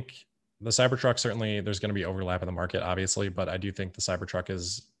 I think the Cybertruck, certainly there's going to be overlap in the market, obviously, but I do think the Cybertruck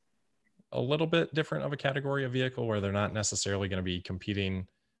is a little bit different of a category of vehicle where they're not necessarily going to be competing,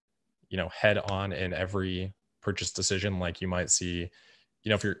 head on in every purchase decision. Like you might see,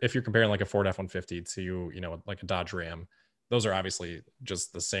 if you're comparing like a Ford F-150 to, like a Dodge Ram, those are obviously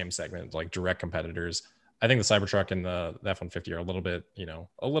just the same segment, like direct competitors. I think the Cybertruck and the F-150 are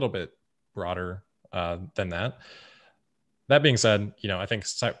a little bit broader than that. That being said, I think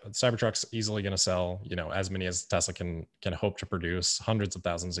Cybertruck's easily going to sell, as many as Tesla can hope to produce, hundreds of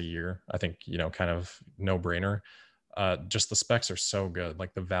thousands a year. I think, kind of no brainer. Just the specs are so good.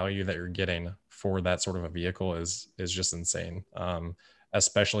 Like the value that you're getting for that sort of a vehicle is just insane.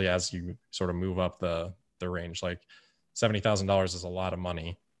 Especially as you sort of move up the range. Like $70,000 is a lot of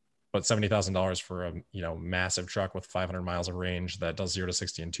money, but $70,000 for a massive truck with 500 miles of range that does 0 to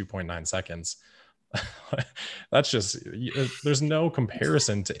 60 in 2.9 seconds. That's just, there's no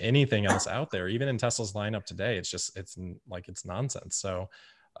comparison to anything else out there. Even in Tesla's lineup today, it's nonsense. So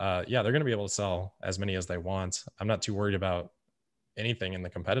yeah, they're going to be able to sell as many as they want. I'm not too worried about anything in the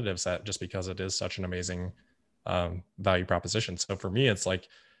competitive set just because it is such an amazing value proposition. So for me, it's like,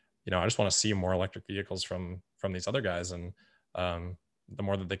 I just want to see more electric vehicles from these other guys, and the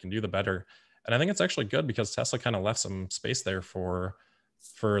more that they can do, the better. And I think it's actually good because Tesla kind of left some space there for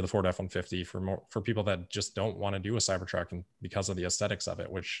the Ford F-150 for people that just don't want to do a Cybertruck, and because of the aesthetics of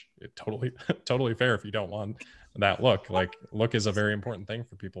it, which it totally fair if you don't want that look. Like, look is a very important thing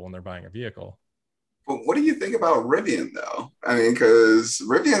for people when they're buying a vehicle. But what do you think about Rivian, though? I mean, because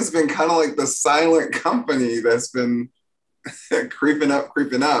Rivian's been kind of like the silent company that's been creeping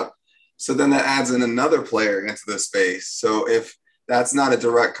up. So then that adds in another player into the space. So if that's not a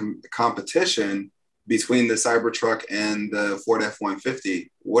direct competition between the Cybertruck and the Ford F-150,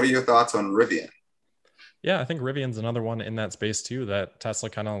 what are your thoughts on Rivian? Yeah, I think Rivian's another one in that space too that Tesla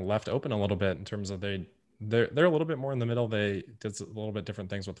kind of left open a little bit in terms of they're a little bit more in the middle. They did a little bit different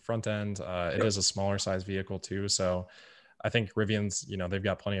things with the front end. It is a smaller size vehicle too. So I think Rivian's, they've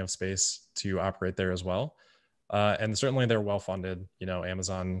got plenty of space to operate there as well. And certainly they're well-funded,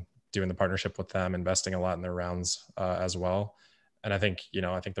 Amazon doing the partnership with them, investing a lot in their rounds as well. And I think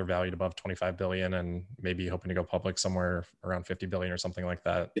they're valued above 25 billion and maybe hoping to go public somewhere around 50 billion or something like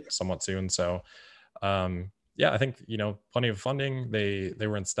that somewhat soon. So yeah, I think, plenty of funding. They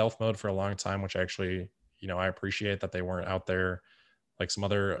were in stealth mode for a long time, which actually, I appreciate that they weren't out there like some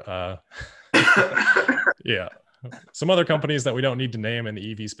other, yeah, some other companies that we don't need to name in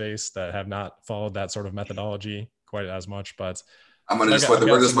the EV space that have not followed that sort of methodology quite as much. But we're going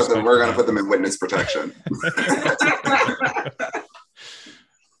to put them in witness protection.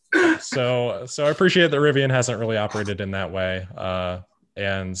 So I appreciate that Rivian hasn't really operated in that way.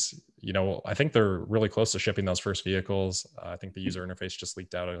 And, I think they're really close to shipping those first vehicles. I think the user interface just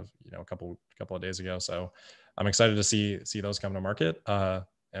leaked out of, a couple of days ago. So I'm excited to see those come to market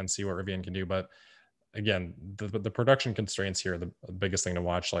and see what Rivian can do. But again, the production constraints here, the biggest thing to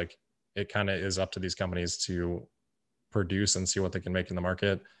watch, like it kind of is up to these companies to produce and see what they can make in the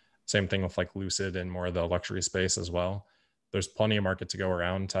market. Same thing with like Lucid and more of the luxury space as well. There's plenty of market to go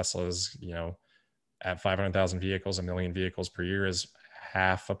around. Tesla's, at 500,000 vehicles, 1 million vehicles per year is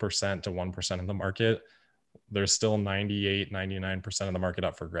 0.5% to 1% of the market. There's still 98, 99% of the market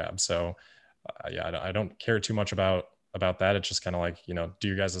up for grabs. So I don't care too much about that. It's just kind of like, do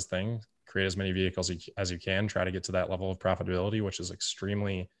your guys' thing, create as many vehicles as you can, try to get to that level of profitability, which is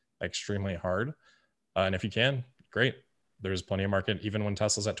extremely, extremely hard. And if you can, great. There's plenty of market. Even when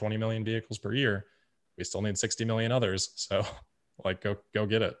Tesla's at 20 million vehicles per year, we still need 60 million others. So like, go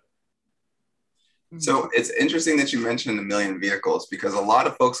get it. So it's interesting that you mentioned 1 million vehicles, because a lot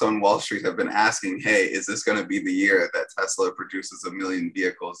of folks on Wall Street have been asking, hey, is this going to be the year that Tesla produces 1 million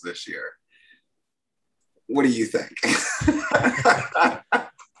vehicles this year? What do you think?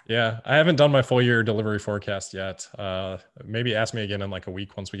 Yeah, I haven't done my full year delivery forecast yet. Maybe ask me again in like a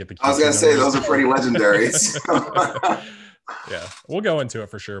week once we get the Q2 I was going to say, those are pretty legendary. Yeah, we'll go into it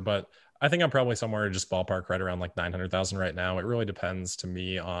for sure. But I think I'm probably somewhere just ballpark right around like 900,000 right now. It really depends to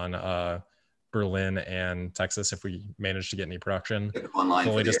me on Berlin and Texas if we manage to get any production. Online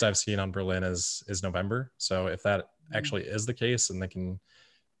the latest I've seen on Berlin is November. So if that actually is the case and they can,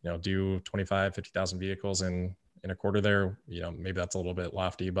 do 25, 50,000 vehicles in a quarter there, maybe that's a little bit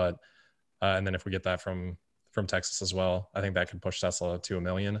lofty, but and then if we get that from Texas as well, I think that could push Tesla to 1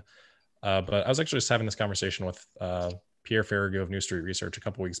 million. But I was actually just having this conversation with Pierre Farragut of New Street Research a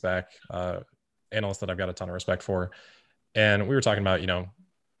couple weeks back, analyst that I've got a ton of respect for. And we were talking about,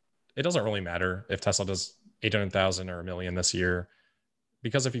 it doesn't really matter if Tesla does 800,000 or 1 million this year,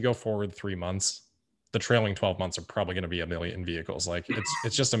 because if you go forward 3 months, the trailing 12 months are probably going to be 1 million vehicles. Like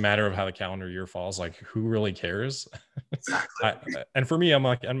it's just a matter of how the calendar year falls. Like who really cares? Exactly. And for me, I'm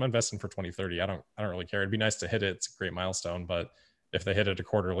investing for 2030. I don't really care. It'd be nice to hit it. It's a great milestone, but if they hit it a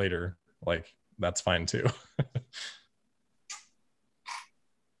quarter later, like that's fine too.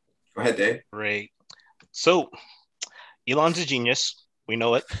 Go ahead, Dave. Great. So Elon's a genius. We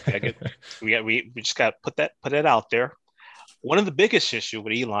know it. We just got to put it out there. One of the biggest issues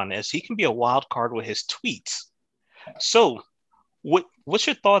with Elon is he can be a wild card with his tweets. So what's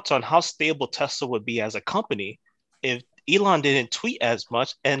your thoughts on how stable Tesla would be as a company if Elon didn't tweet as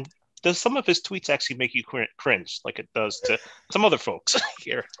much? And does some of his tweets actually make you cringe like it does to some other folks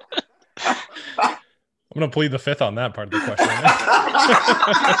here? I'm going to plead the fifth on that part of the question.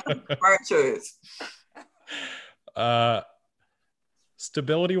 Right choice.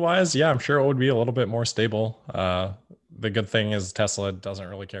 Stability wise, yeah, I'm sure it would be a little bit more stable. The good thing is Tesla doesn't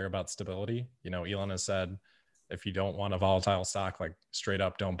really care about stability. Elon has said, if you don't want a volatile stock, like straight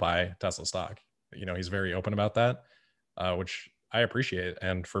up, don't buy Tesla stock. He's very open about that, which I appreciate.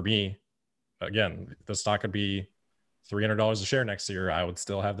 And for me, again, the stock could be $300 a share next year. I would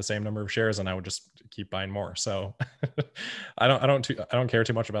still have the same number of shares and I would just keep buying more. So I don't care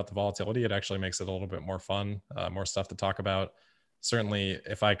too much about the volatility. It actually makes it a little bit more fun, more stuff to talk about. Certainly,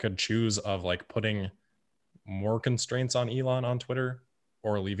 if I could choose of like putting more constraints on Elon on Twitter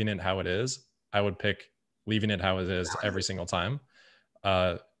or leaving it how it is, I would pick leaving it how it is every single time.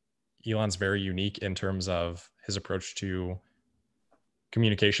 Elon's very unique in terms of his approach to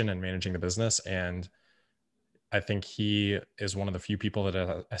communication and managing the business. And I think he is one of the few people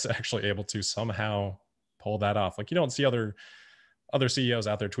that is actually able to somehow pull that off. Like you don't see other CEOs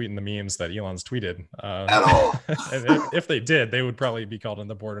out there tweeting the memes that Elon's tweeted. At all. If they did, they would probably be called in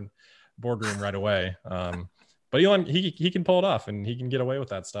the boardroom right away. But Elon, he can pull it off and he can get away with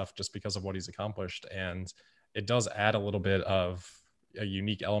that stuff just because of what he's accomplished. And it does add a little bit of a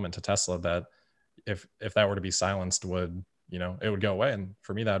unique element to Tesla that if that were to be silenced would, it would go away. And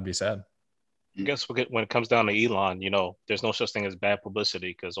for me, that would be sad. I guess when it comes down to Elon, there's no such thing as bad publicity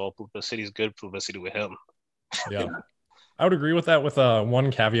because all publicity is good publicity with him. Yeah. I would agree with that with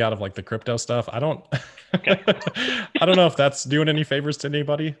one caveat of like the crypto stuff. I don't know if that's doing any favors to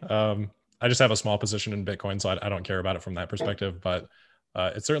anybody. I just have a small position in Bitcoin, so I don't care about it from that perspective, but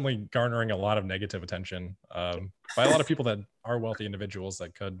it's certainly garnering a lot of negative attention by a lot of people that are wealthy individuals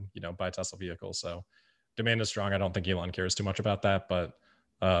that could, buy Tesla vehicles. So demand is strong. I don't think Elon cares too much about that, but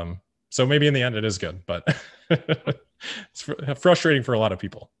so maybe in the end it is good, but it's frustrating for a lot of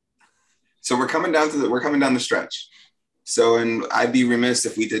people. So we're coming down the stretch. So, and I'd be remiss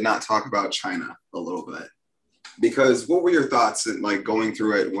if we did not talk about China a little bit, because what were your thoughts like going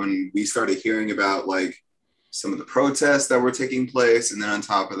through it when we started hearing about like some of the protests that were taking place, and then on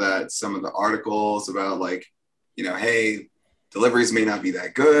top of that, some of the articles about like, hey, deliveries may not be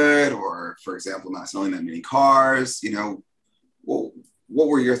that good, or for example, not selling that many cars. What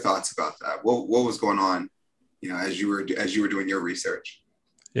were your thoughts about that? What was going on, as you were doing your research?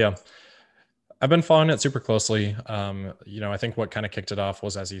 Yeah. I've been following it super closely. I think what kind of kicked it off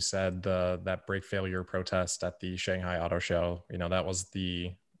was, as you said, that brake failure protest at the Shanghai Auto Show. That was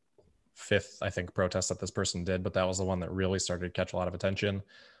the fifth, I think, protest that this person did, but that was the one that really started to catch a lot of attention.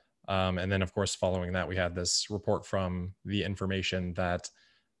 And then, of course, following that, we had this report from The Information that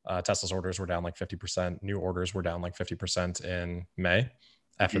Tesla's orders were down like 50%. New orders were down like 50% in May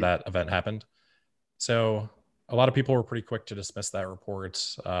after that event happened. So a lot of people were pretty quick to dismiss that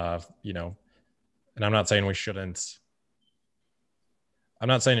report, and I'm not saying it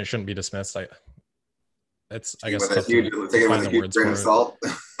shouldn't be dismissed. I guess tough to find the words for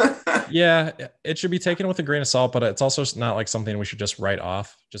it. Yeah, it should be taken with a grain of salt, but it's also not like something we should just write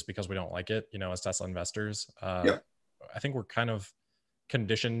off just because we don't like it, as Tesla investors. I think we're kind of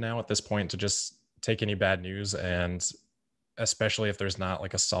conditioned now at this point to just take any bad news, and especially if there's not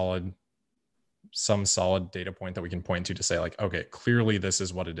like some solid data point that we can point to say like, okay, clearly this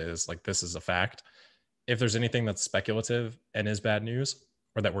is what it is. Like, this is a fact. If there's anything that's speculative and is bad news,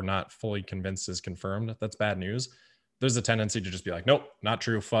 or that we're not fully convinced is confirmed, that's bad news, there's a tendency to just be like, nope, not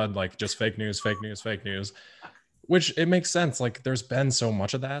true, FUD, like just fake news, which it makes sense. Like, there's been so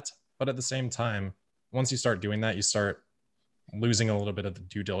much of that, but at the same time, once you start doing that, you start losing a little bit of the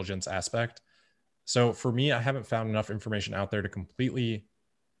due diligence aspect. So for me, I haven't found enough information out there to completely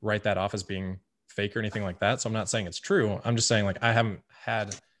write that off as being fake or anything like that. So I'm not saying it's true. I'm just saying like I don't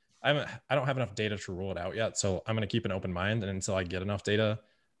have enough data to rule it out yet. So I'm going to keep an open mind, and until I get enough data,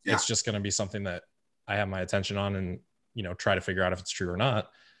 it's just going to be something that I have my attention on and, try to figure out if it's true or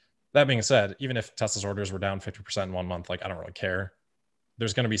not. That being said, even if Tesla's orders were down 50% in 1 month, like I don't really care.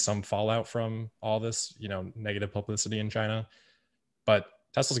 There's going to be some fallout from all this, negative publicity in China, but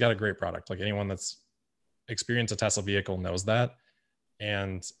Tesla's got a great product. Like, anyone that's experienced a Tesla vehicle knows that.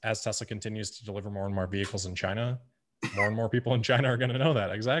 And as Tesla continues to deliver more and more vehicles in China, more and more people in China are going to know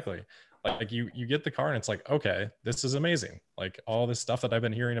that. Exactly. Like you get the car and it's like, okay, this is amazing. Like, all this stuff that I've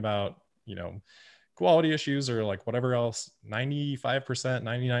been hearing about, quality issues or like whatever else, 95%,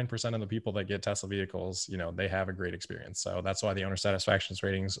 99% of the people that get Tesla vehicles, they have a great experience. So that's why the owner satisfaction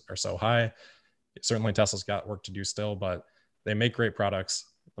ratings are so high. Certainly Tesla's got work to do still, but they make great products.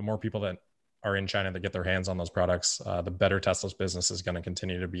 The more people that are in China that get their hands on those products, the better Tesla's business is going to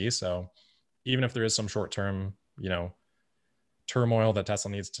continue to be. So even if there is some short-term, turmoil that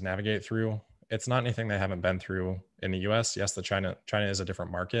Tesla needs to navigate through, it's not anything they haven't been through in the US. Yes, China is a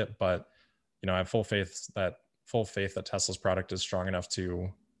different market, but I have full faith that Tesla's product is strong enough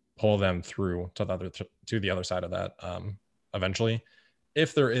to pull them through to the other side of that eventually,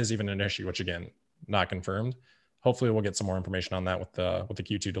 if there is even an issue, which again, not confirmed. Hopefully we'll get some more information on that with the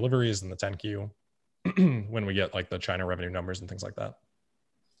Q2 deliveries and the 10Q when we get like the China revenue numbers and things like that.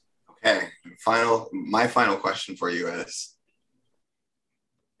 Okay. My final question for you is,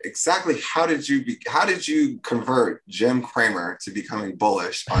 exactly how did you convert Jim Cramer to becoming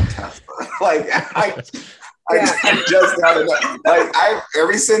bullish on Tesla? Like, I just got enough. Like,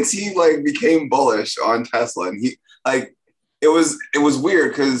 ever since he like became bullish on Tesla, and he like, it was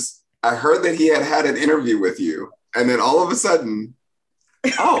weird because I heard that he had an interview with you, and then all of a sudden,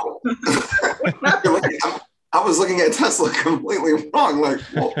 I was looking at Tesla completely wrong. Like,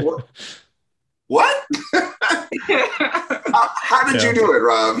 what? How did you do it,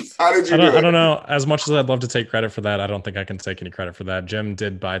 Rob? How did you do it? I don't know. As much as I'd love to take credit for that, I don't think I can take any credit for that. Jim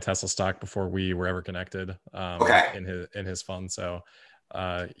did buy Tesla stock before we were ever connected in his fund. So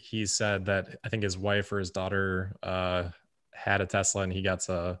he said that I think his wife or his daughter had a Tesla, and he got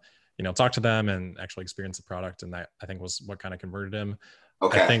to talk to them and actually experience the product, and that I think was what kind of converted him.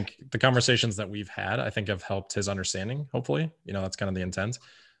 Okay. I think the conversations that we've had, I think, have helped his understanding. Hopefully, that's kind of the intent.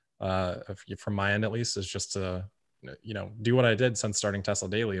 From my end, at least, is just to do what I did since starting Tesla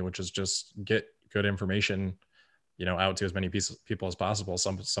Daily, which is just get good information out to as many people as possible.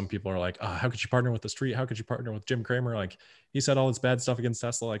 Some people are like, oh, how could you partner with the street? How could you partner with Jim Cramer? Like, he said all this bad stuff against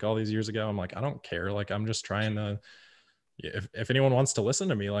Tesla like all these years ago. I'm like, I don't care. Like, I'm just trying to, if anyone wants to listen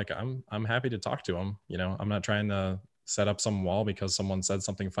to me, like I'm happy to talk to them. I'm not trying to set up some wall because someone said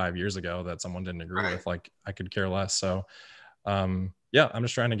something 5 years ago that someone didn't agree with. Like, I could care less. So I'm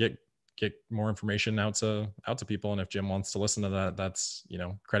just trying to get more information out to people. And if Jim wants to listen to that, that's,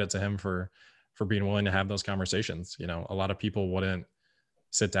 credit to him for being willing to have those conversations. A lot of people wouldn't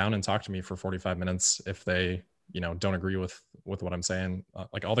sit down and talk to me for 45 minutes if they, don't agree with what I'm saying.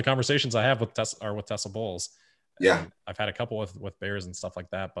 Like all the conversations I have with Tesla are with Tesla bulls. Yeah. And I've had a couple with bears and stuff like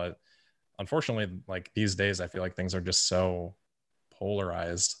that, but unfortunately, like these days, I feel like things are just so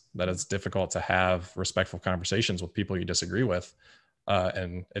polarized that it's difficult to have respectful conversations with people you disagree with.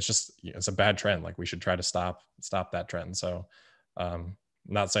 And it's a bad trend. Like we should try to stop that trend. So I'm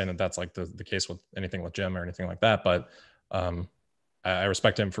not saying that that's like the case with anything with Jim or anything like that, but I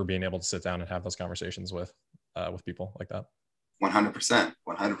respect him for being able to sit down and have those conversations with people like that. 100%.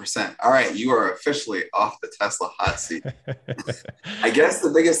 100%. All right. You are officially off the Tesla hot seat. I guess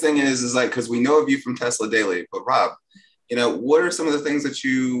the biggest thing is like, because we know of you from Tesla Daily, but Rob, what are some of the things that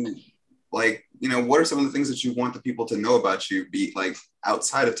you like, what are some of the things that you want the people to know about you be like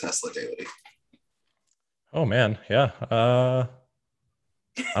outside of Tesla Daily? Oh man. Yeah. I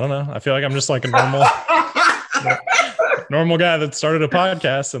don't know. I feel like I'm just like a normal guy that started a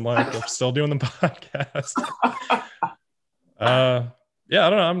podcast and like we're still doing the podcast. Yeah, I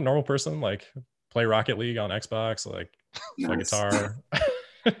don't know. I'm a normal person, like play Rocket League on Xbox, like play guitar.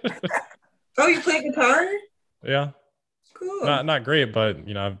 Oh, you play guitar? Yeah. Cool. Not great, but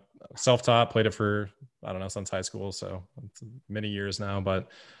I've self-taught, played it for, I don't know, since high school. So it's many years now, but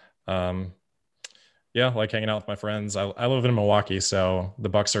yeah, like hanging out with my friends. I live in Milwaukee, so the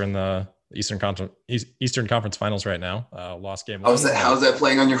Bucks are in the Eastern Conference Finals right now. Lost game one. How's that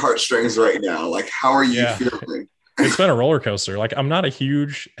playing on your heartstrings right now? Like, how are you feeling? It's been a roller coaster. Like, I'm not a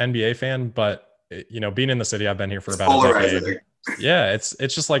huge NBA fan, but being in the city, I've been here for about a decade. Yeah, it's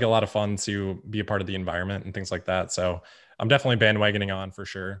just like a lot of fun to be a part of the environment and things like that. So I'm definitely bandwagoning on for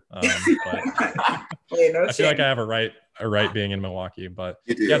sure. But I feel like I have a right being in Milwaukee. But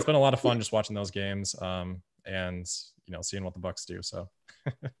yeah, it's been a lot of fun just watching those games and seeing what the Bucks do. So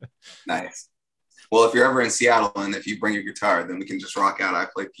nice. Well, if you're ever in Seattle and if you bring your guitar, then we can just rock out. I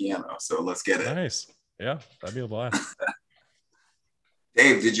play piano, so let's get it. Nice. Yeah, that'd be a blast.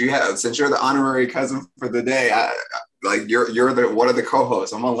 Dave, since you're the honorary cousin for the day, you're the one of the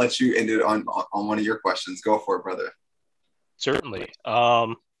co-hosts. I'm gonna let you end it on one of your questions. Go for it, brother. Certainly.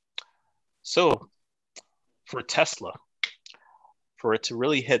 So for Tesla, for it to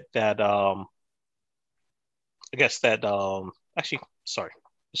really hit that, actually, sorry,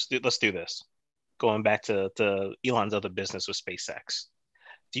 let's do this. Going back to Elon's other business with SpaceX.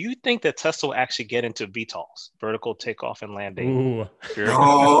 Do you think that Tesla will actually get into VTOLs, vertical takeoff and landing? Ooh. Do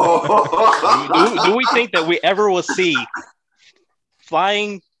we think that we ever will see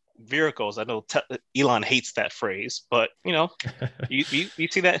flying vehicles? I know Elon hates that phrase, but you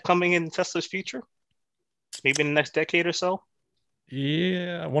see that coming in Tesla's future, maybe in the next decade or so.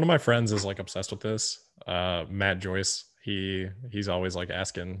 Yeah, one of my friends is like obsessed with this. Matt Joyce. He's always like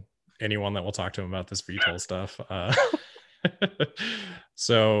asking anyone that will talk to him about this VTOL stuff.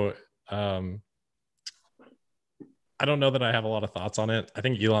 So I don't know that I have a lot of thoughts on it. I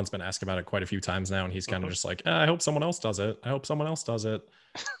think Elon's been asking about it quite a few times now, and he's kind of just like, I hope someone else does it.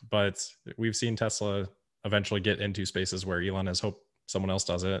 But we've seen Tesla eventually get into spaces where Elon has hoped someone else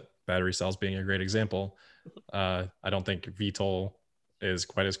does it. Battery cells being a great example. I don't think VTOL is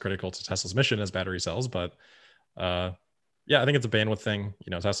quite as critical to Tesla's mission as battery cells, but yeah, I think it's a bandwidth thing.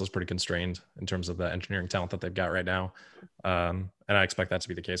 Tesla's pretty constrained in terms of the engineering talent that they've got right now. And I expect that to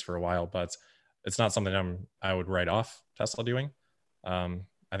be the case for a while, but it's not something I would write off Tesla doing. I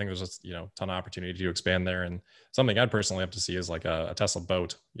think there's just, ton of opportunity to expand there. And something I'd personally have to see is like a Tesla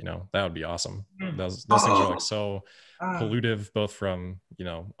boat, that would be awesome. Those things are like so pollutive, both from,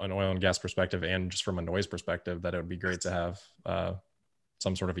 an oil and gas perspective and just from a noise perspective, that it would be great to have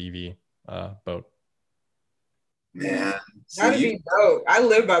some sort of EV boat. Man, that'd be dope. I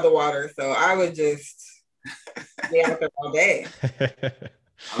live by the water, so I would just be out there all day.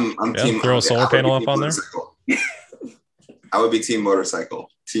 I'm team. Throw a solar panel up on there. I would be team motorcycle,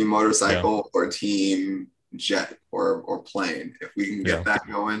 or team jet or plane. If we can get that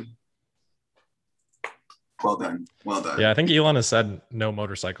going, well done. Yeah, I think Elon has said no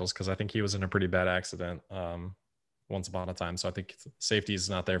motorcycles because I think he was in a pretty bad accident once upon a time. So I think safety is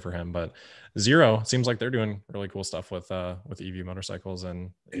not there for him, but Zero seems like they're doing really cool stuff with EV motorcycles.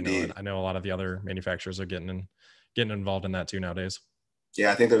 And, I know a lot of the other manufacturers are getting involved in that too nowadays.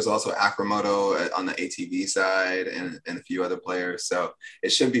 Yeah. I think there's also Acromoto on the ATV side and a few other players. So it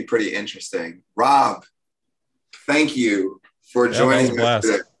should be pretty interesting. Rob, thank you for joining us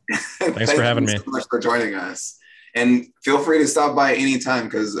today. Thanks for having me. So much for joining us. And feel free to stop by anytime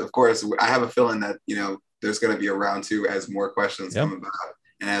because, of course, I have a feeling that, there's going to be a round two as more questions come about.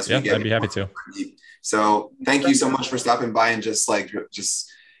 And as we get, I'd be happy to. So thank you so much for stopping by and just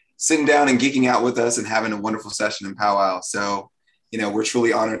sitting down and geeking out with us and having a wonderful session in powwow. So, we're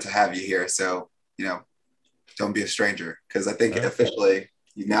truly honored to have you here. So, don't be a stranger, because I think officially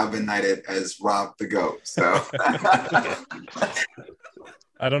you've now been knighted as Rob the GOAT. So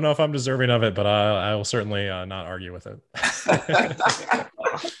I don't know if I'm deserving of it, but I will certainly not argue with it.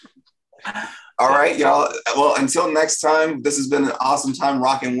 All right, y'all. Well, until next time, this has been an awesome time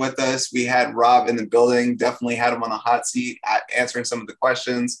rocking with us. We had Rob in the building, definitely had him on the hot seat, answering some of the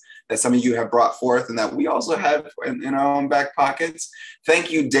questions that some of you have brought forth and that we also had in our own back pockets.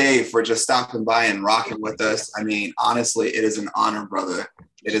 Thank you, Dave, for just stopping by and rocking with us. I mean, honestly, it is an honor, brother.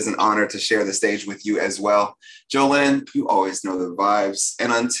 It is an honor to share the stage with you as well. Jolynn, you always know the vibes.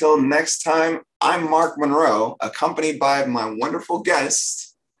 And until next time, I'm Mark Monroe, accompanied by my wonderful guest.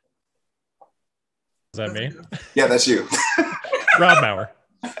 Is that me? Yeah, that's you. Rob Maurer.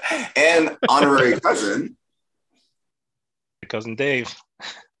 And honorary cousin. Cousin Dave.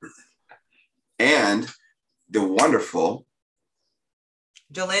 And the wonderful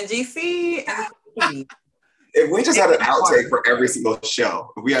Jolynn GC. If we just had an outtake for every single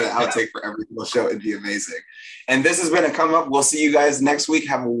show, it'd be amazing. And this has been a come up. We'll see you guys next week.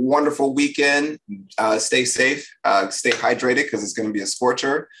 Have a wonderful weekend. Stay safe. Stay hydrated, because it's going to be a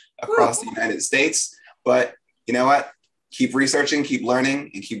scorcher across the United States. But you know what? Keep researching, keep learning,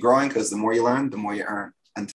 and keep growing, because the more you learn, the more you earn.